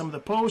engaging on some of the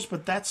posts,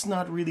 but that's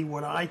not really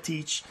what I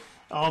teach,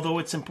 although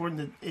it's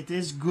important. It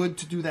is good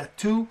to do that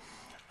too,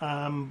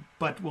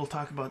 but we'll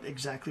talk about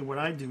exactly what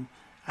I do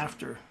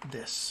after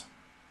this.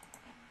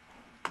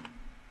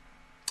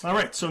 All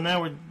right, so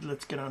now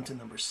let's get on to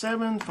number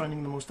 7,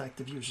 finding the most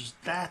active users.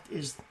 That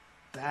is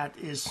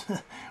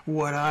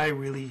what I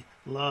really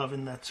love,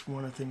 and that's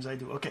one of the things I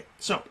do. Okay,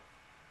 so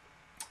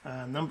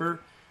how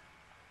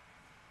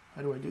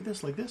do I do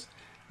this? Like this?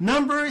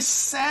 Number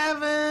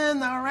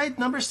 7. All right,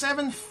 number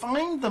 7,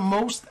 find the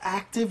most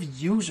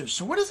active users.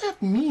 So what does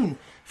that mean?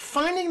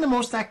 Finding the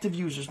most active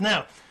users.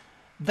 Now,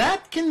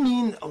 that can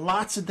mean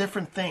lots of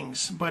different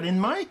things, but in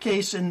my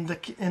case, in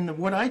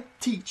what I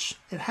teach,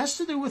 it has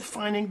to do with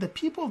finding the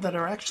people that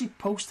are actually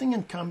posting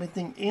and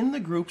commenting in the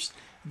groups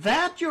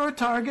that your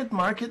target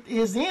market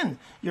is in,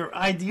 your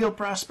ideal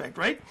prospect,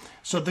 right?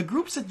 So the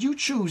groups that you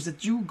choose,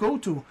 that you go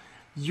to,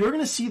 you're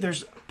going to see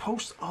there's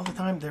posts all the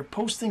time. They're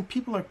posting,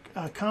 people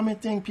are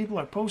commenting, people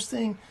are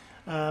posting,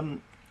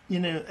 and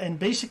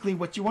basically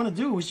what you want to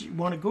do is you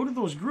want to go to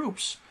those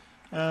groups.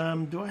 Do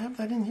I have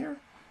that in here?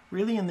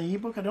 Really, in the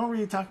ebook? I don't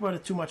really talk about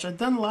it too much. I've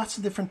done lots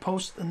of different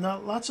posts and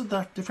lots of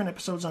different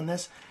episodes on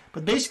this.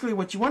 But basically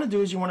what you want to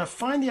do is you want to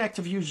find the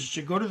active users.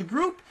 You go to the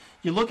group,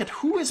 you look at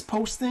who is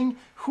posting,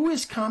 who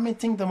is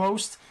commenting the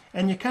most,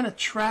 and you kind of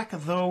track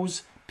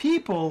those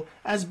people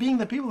as being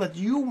the people that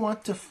you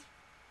want to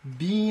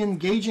be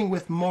engaging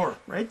with more,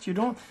 right?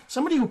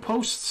 Somebody who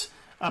posts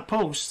a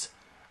post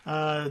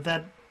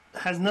that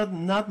has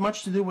not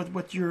much to do with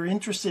what you're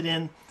interested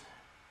in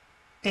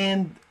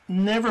and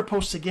never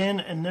posts again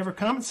and never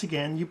comments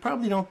again, you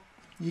probably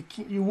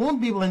you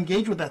won't be able to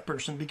engage with that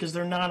person because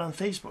they're not on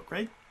Facebook,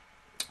 right?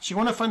 So you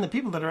want to find the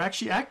people that are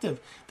actually active,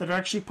 that are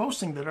actually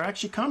posting, that are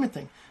actually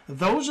commenting.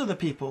 Those are the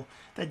people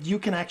that you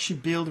can actually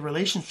build a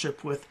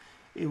relationship with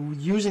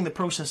using the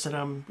process that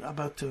I'm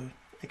about to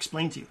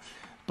explain to you.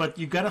 But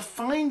you got to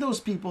find those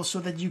people so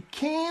that you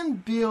can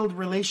build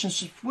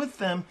relationships with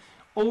them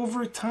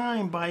over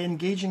time by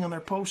engaging on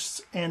their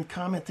posts and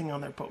commenting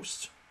on their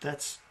posts.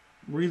 That's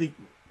really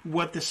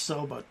what this is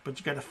all about. But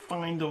you got to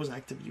find those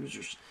active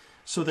users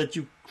so that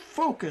you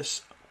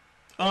focus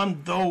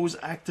on those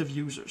active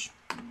users.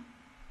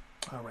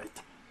 All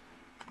right.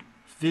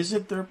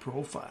 Visit their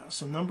profile.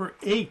 So number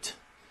 8,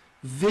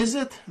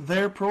 visit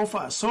their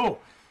profile. So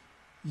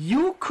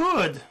you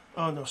could,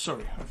 oh no,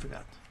 sorry, I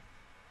forgot.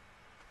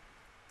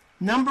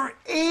 Number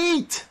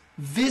 8,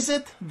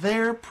 visit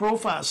their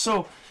profile.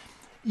 So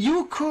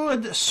you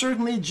could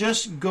certainly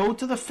just go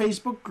to the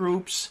Facebook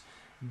groups,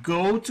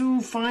 go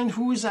to find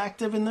who is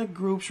active in the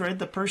groups, right?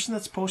 The person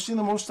that's posting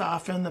the most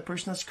often, the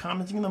person that's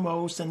commenting the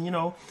most,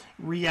 and,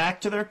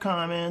 react to their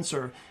comments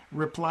or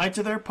reply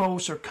to their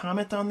posts or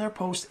comment on their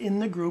posts in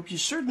the group. You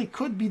certainly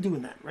could be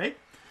doing that, right?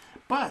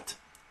 But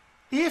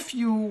if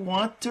you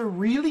want to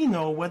really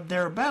know what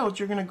they're about,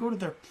 you're going to go to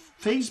their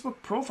Facebook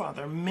profile,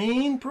 their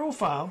main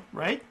profile,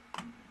 right?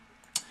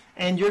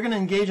 And you're going to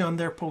engage on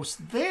their posts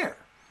there.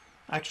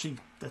 Actually,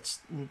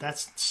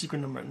 that's secret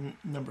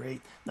number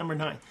 8. Number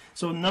 9.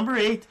 So number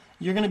 8,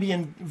 you're going to be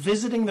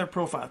visiting their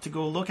profile to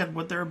go look at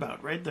what they're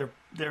about, right?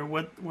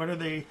 What are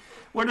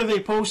they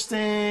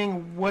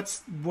posting?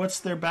 What's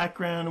their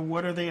background?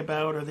 What are they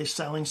about? Are they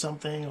selling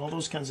something? All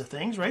those kinds of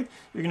things, right?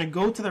 You're going to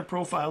go to their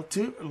profile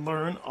to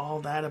learn all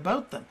that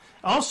about them.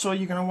 Also,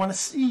 you're going to want to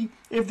see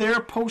if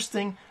they're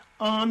posting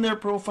on their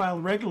profile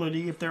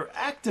regularly, if they're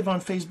active on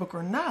Facebook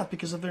or not,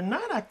 because if they're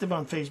not active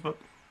on Facebook,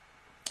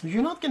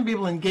 you're not going to be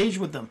able to engage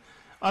with them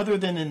other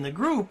than in the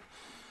group,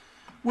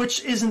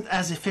 which isn't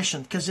as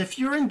efficient. Because if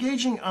you're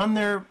engaging on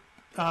their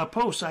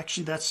posts.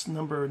 Actually, that's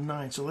number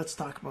 9. So let's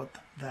talk about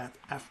that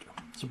after.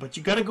 So, but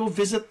you got to go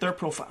visit their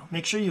profile.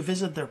 Make sure you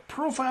visit their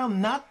profile,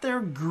 not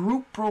their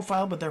group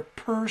profile, but their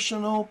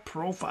personal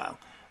profile.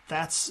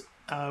 That's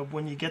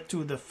when you get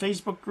to the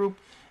Facebook group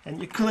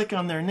and you click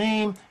on their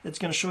name, it's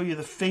going to show you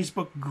the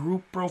Facebook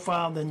group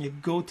profile. Then you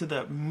go to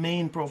the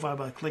main profile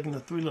by clicking the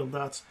 3 little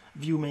dots,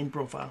 view main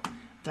profile.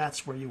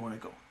 That's where you want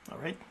to go. All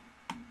right.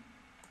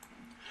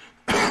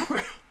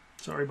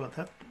 Sorry about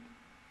that.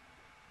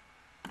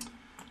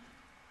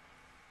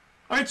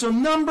 All right, so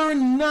number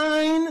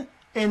 9,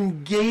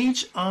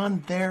 engage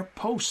on their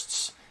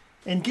posts.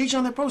 Engage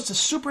on their posts is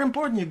super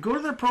important. You go to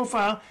their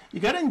profile, you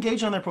got to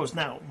engage on their posts.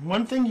 Now,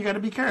 one thing you got to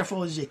be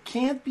careful is you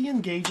can't be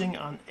engaging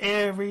on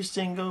every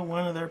single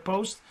one of their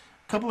posts.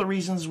 A couple of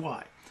reasons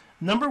why.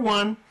 Number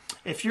 1,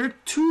 if you're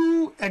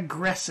too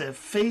aggressive,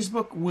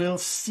 Facebook will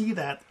see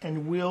that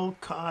and will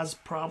cause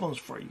problems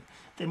for you.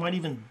 They might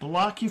even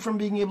block you from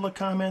being able to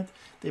comment.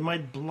 They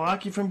might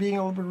block you from being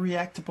able to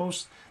react to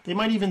posts. They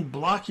might even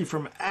block you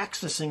from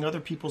accessing other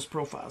people's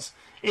profiles.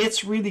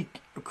 It's really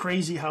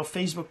crazy how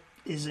Facebook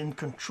is in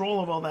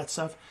control of all that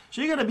stuff.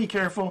 So you got to be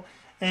careful.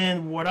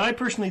 And what I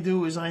personally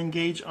do is I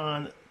engage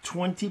on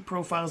 20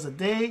 profiles a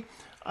day.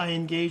 I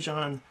engage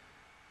on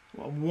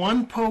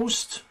one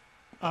post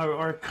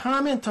or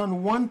comment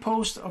on one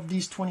post of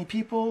these 20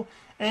 people.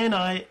 And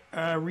I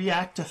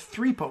react to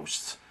 3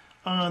 posts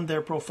on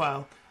their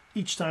profile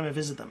each time I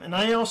visit them. And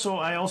I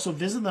also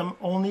visit them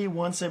only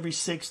once every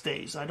 6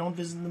 days. I don't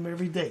visit them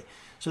every day.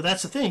 So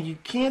that's the thing. You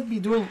can't be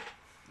doing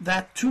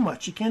that too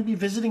much. You can't be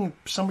visiting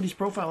somebody's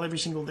profile every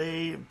single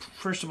day.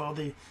 First of all,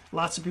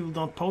 lots of people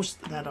don't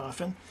post that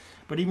often.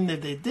 But even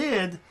if they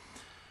did,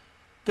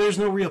 there's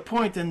no real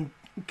point in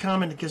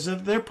commenting, because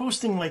if they're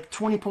posting like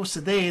 20 posts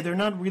a day, they're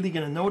not really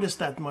going to notice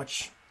that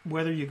much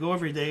whether you go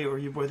every day or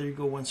whether you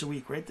go once a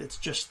week, right? It's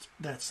just,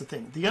 that's the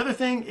thing. The other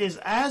thing is,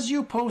 as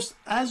you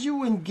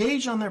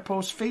engage on their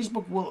posts,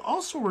 Facebook will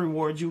also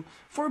reward you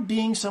for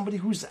being somebody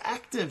who's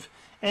active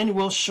and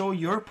will show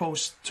your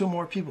posts to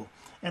more people.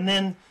 And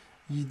then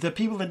the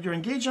people that you're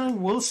engaged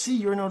on will see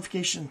your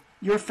notification,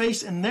 your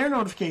face in their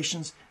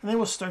notifications, and they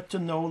will start to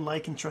know,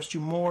 like, and trust you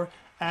more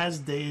as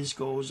days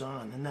goes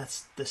on. And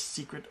that's the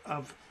secret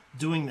of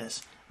doing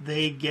this.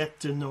 They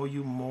get to know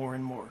you more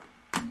and more.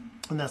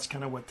 And that's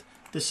kind of what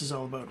this is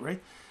all about,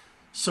 right?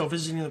 So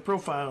visiting the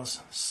profiles,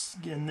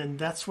 and then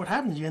that's what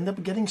happens. You end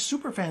up getting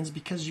super fans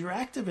because you're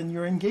active and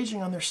you're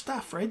engaging on their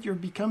stuff, right? You're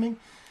becoming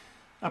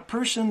a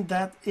person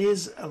that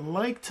is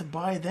liked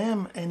by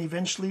them, and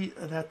eventually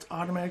that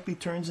automatically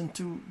turns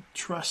into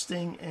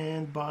trusting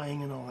and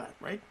buying and all that,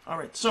 right? All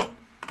right, so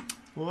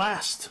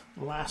last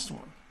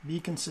one, be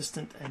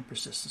consistent and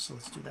persistent. So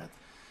let's do that.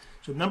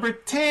 So number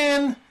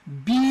 10,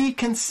 be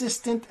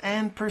consistent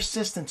and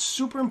persistent.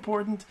 Super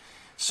important.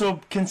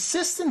 So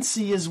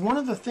consistency is one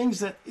of the things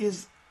that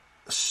is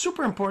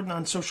super important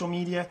on social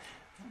media.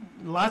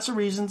 Lots of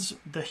reasons.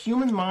 The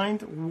human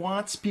mind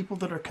wants people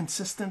that are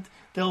consistent.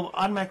 They'll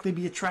automatically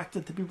be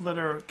attracted to people that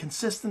are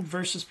consistent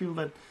versus people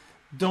that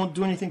don't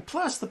do anything.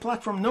 Plus, the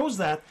platform knows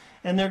that,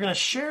 and they're going to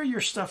share your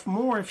stuff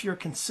more if you're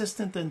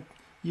consistent and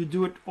you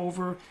do it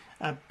over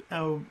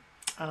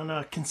on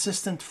a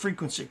consistent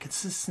frequency,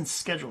 consistent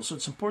schedule. So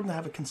it's important to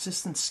have a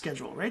consistent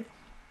schedule, right?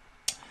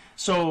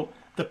 So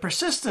the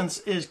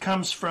persistence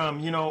comes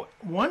from,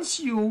 once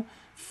you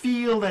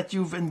feel that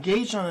you've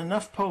engaged on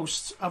enough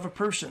posts of a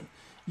person,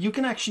 you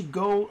can actually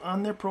go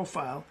on their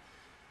profile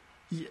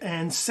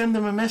and send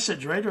them a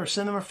message, right? Or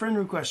send them a friend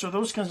request or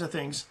those kinds of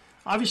things.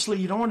 Obviously,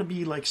 you don't want to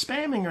be like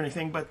spamming or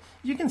anything, but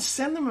you can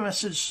send them a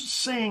message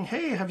saying,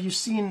 hey, have you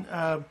seen,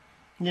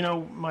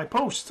 my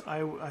post?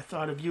 I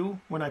thought of you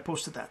when I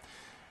posted that.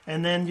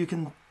 And then you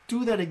can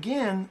do that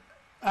again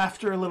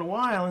after a little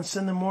while and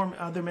send them more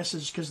other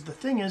messages, because the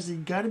thing is, you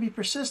got to be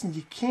persistent.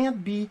 You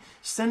can't be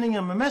sending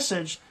them a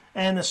message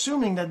and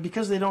assuming that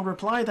because they don't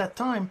reply that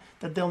time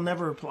that they'll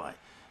never reply.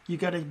 You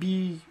got to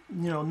be,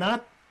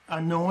 not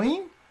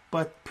annoying,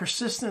 but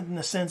persistent in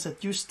the sense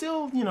that you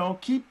still,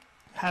 keep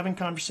having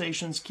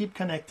conversations, keep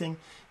connecting,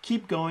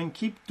 keep going,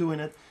 keep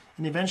doing it,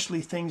 and eventually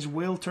things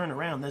will turn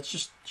around. That's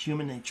just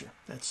human nature.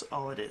 That's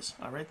all it is.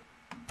 All right.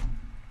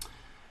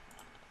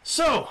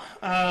 So,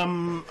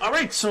 all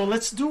right, so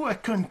let's do a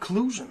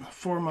conclusion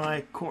for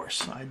my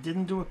course. I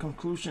didn't do a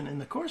conclusion in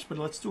the course, but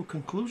let's do a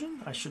conclusion.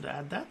 I should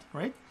add that,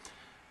 right?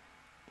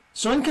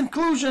 So in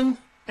conclusion,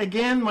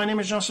 again, my name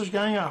is Jean-Serge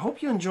Gagnon. I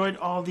hope you enjoyed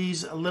all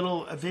these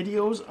little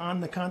videos on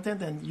the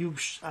content, and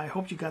I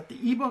hope you got the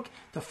ebook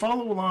to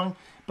follow along.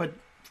 But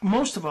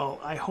most of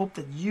all, I hope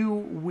that you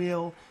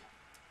will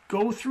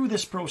go through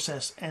this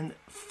process and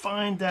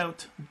find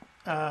out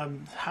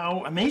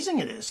how amazing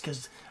it is,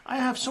 because I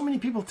have so many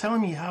people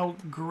telling me how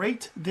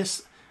great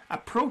this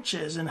approach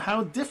is and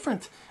how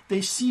different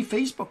they see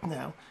Facebook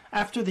now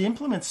after they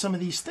implement some of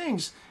these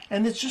things.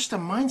 And it's just a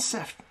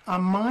mindset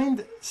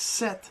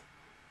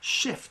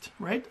shift,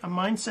 right? A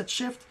mindset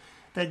shift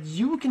that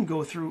you can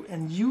go through,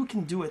 and you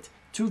can do it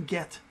to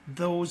get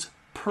those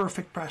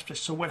perfect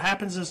prospects. So what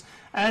happens is,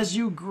 as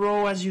you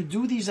grow, as you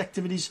do these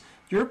activities,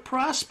 your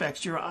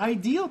prospects, your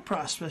ideal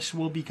prospects,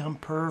 will become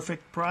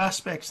perfect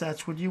prospects.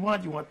 That's what you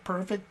want. You want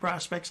perfect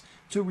prospects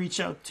to reach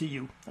out to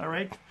you. All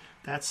right?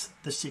 That's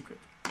the secret.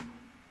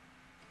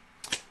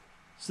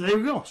 So there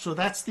you go. So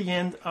that's the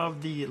end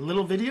of the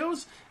little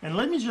videos. And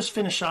let me just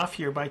finish off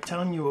here by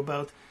telling you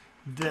about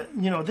the,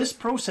 this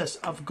process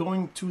of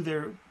going to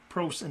their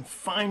pros and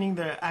finding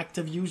their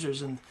active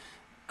users and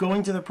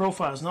going to their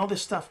profiles and all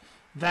this stuff.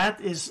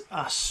 That is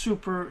a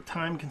super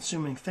time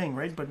consuming thing,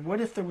 right? But what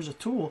if there was a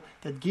tool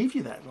that gave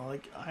you that?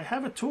 Like, I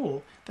have a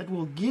tool that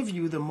will give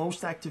you the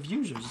most active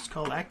users. It's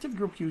called Active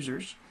Group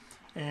Users.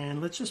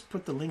 And let's just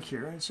put the link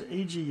here. It's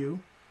AGU.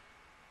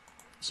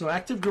 So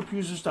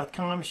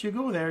activegroupusers.com. If you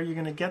go there, you're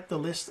going to get the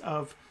list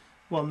of,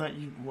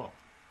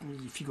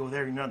 if you go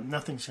there,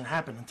 nothing's going to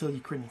happen until you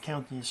create an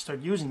account and you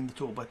start using the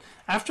tool. But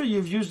after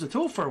you've used the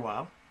tool for a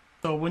while,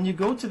 so when you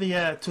go to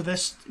the to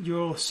this,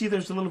 you'll see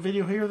there's a little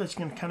video here that's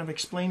going to kind of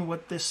explain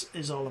what this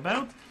is all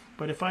about.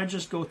 But if I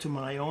just go to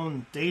my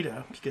own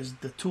data, because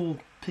the tool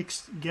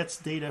gets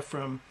data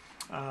from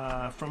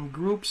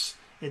groups,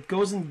 it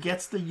goes and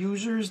gets the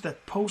users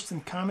that post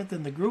and comment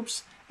in the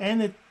groups,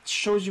 and it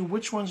shows you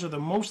which ones are the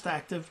most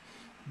active.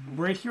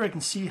 Right here I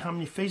can see how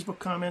many Facebook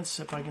comments.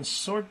 If I can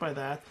sort by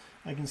that,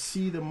 I can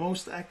see the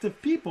most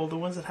active people, the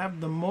ones that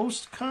have the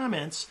most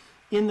comments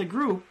in the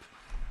group,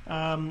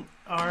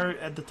 are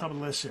at the top of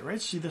the list here, right?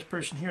 See, this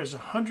person here has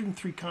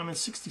 103 comments,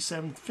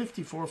 67,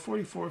 54,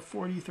 44,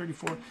 40,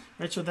 34,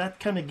 right? So that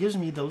kind of gives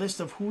me the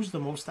list of who's the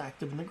most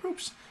active in the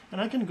groups.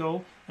 And I can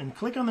go and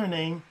click on their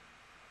name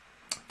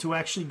to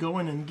actually go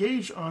and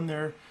engage on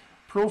their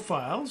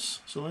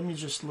profiles. So let me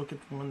just look at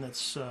one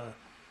that's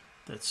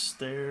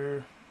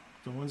there.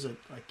 The ones that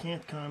I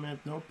can't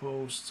comment, no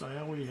posts. I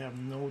already have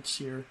notes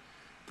here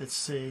that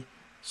say,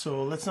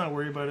 so let's not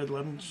worry about it.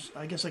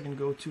 I guess I can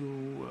go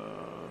to,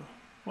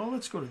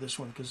 let's go to this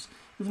one, because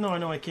even though I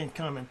know I can't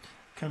comment,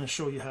 kind of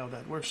show you how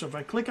that works. So if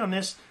I click on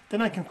this,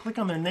 then I can click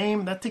on their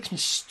name. That takes me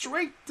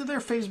straight to their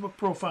Facebook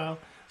profile.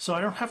 So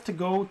I don't have to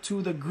go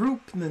to the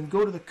group and then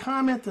go to the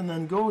comment and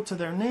then go to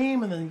their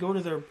name and then go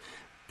to their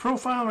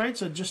profile, right?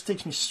 So it just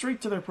takes me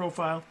straight to their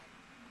profile.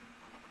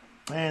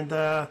 And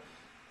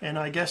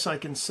I guess I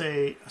can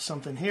say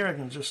something here. I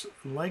can just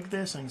like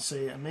this. I can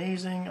say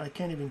amazing. I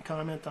can't even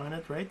comment on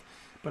it, right?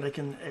 But I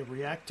can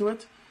react to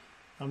it.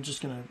 I'm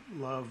just going to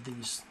love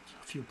these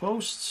few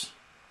posts.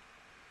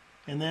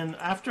 And then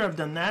after I've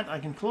done that, I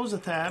can close the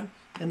tab,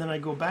 and then I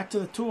go back to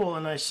the tool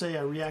and I say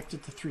I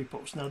reacted to 3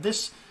 posts. Now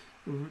this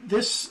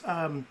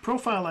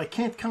profile I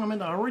can't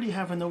comment. I already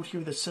have a note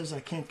here that says I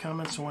can't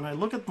comment. So when I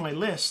look at my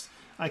list,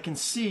 I can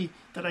see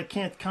that I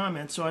can't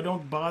comment, so I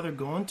don't bother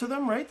going to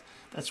them, right?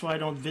 That's why I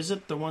don't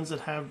visit the ones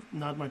that have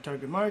not my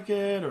target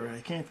market or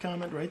I can't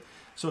comment, right?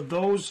 So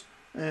those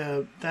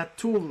that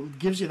tool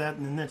gives you that,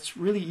 and it's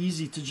really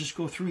easy to just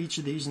go through each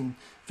of these and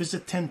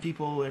visit 10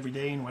 people every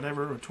day and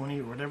whatever, or 20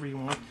 or whatever you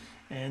want.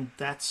 And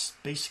that's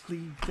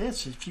basically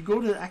this. If you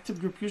go to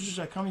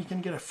activegroupusers.com, you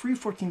can get a free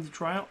 14-day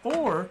trial,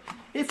 or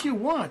if you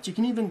want, you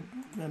can even,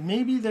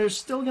 maybe there's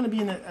still going to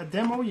be a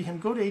demo. You can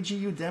go to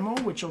AGU demo,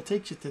 which will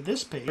take you to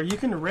this page, or you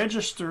can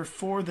register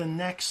for the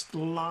next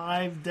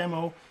live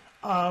demo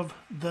of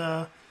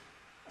the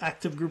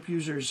Active Group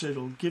Users.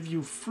 It'll give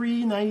you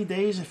free 90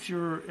 days if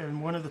you're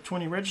in one of the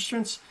 20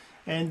 registrants,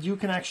 and you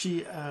can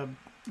actually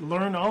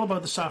learn all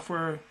about the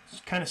software,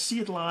 kind of see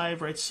it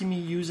live, right? See me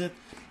use it.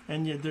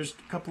 And there's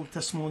a couple of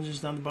testimonials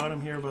down the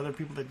bottom here of other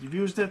people that you've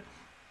used it.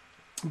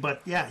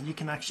 But yeah, you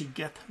can actually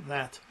get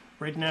that.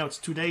 Right now it's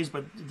 2 days,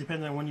 but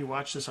depending on when you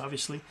watch this,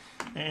 obviously.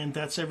 And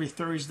that's every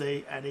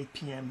Thursday at 8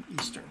 p.m.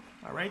 Eastern.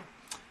 All right?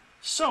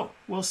 So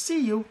we'll see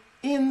you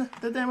in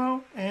the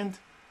demo, and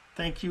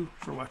thank you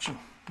for watching.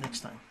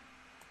 Next time.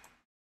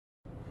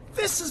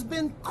 This has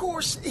been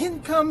Course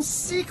Income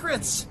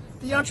Secrets,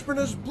 the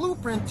entrepreneur's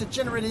blueprint to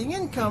generating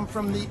income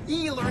from the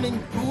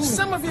e-learning boom.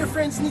 Some of your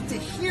friends need to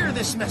hear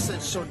this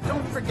message, so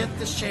don't forget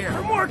to share.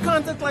 For more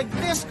content like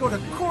this, go to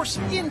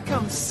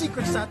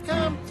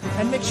CourseIncomeSecrets.com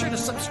and make sure to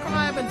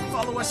subscribe and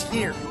follow us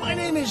here. My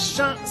name is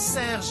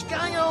Jean-Serge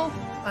Gagnon.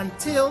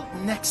 Until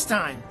next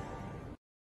time.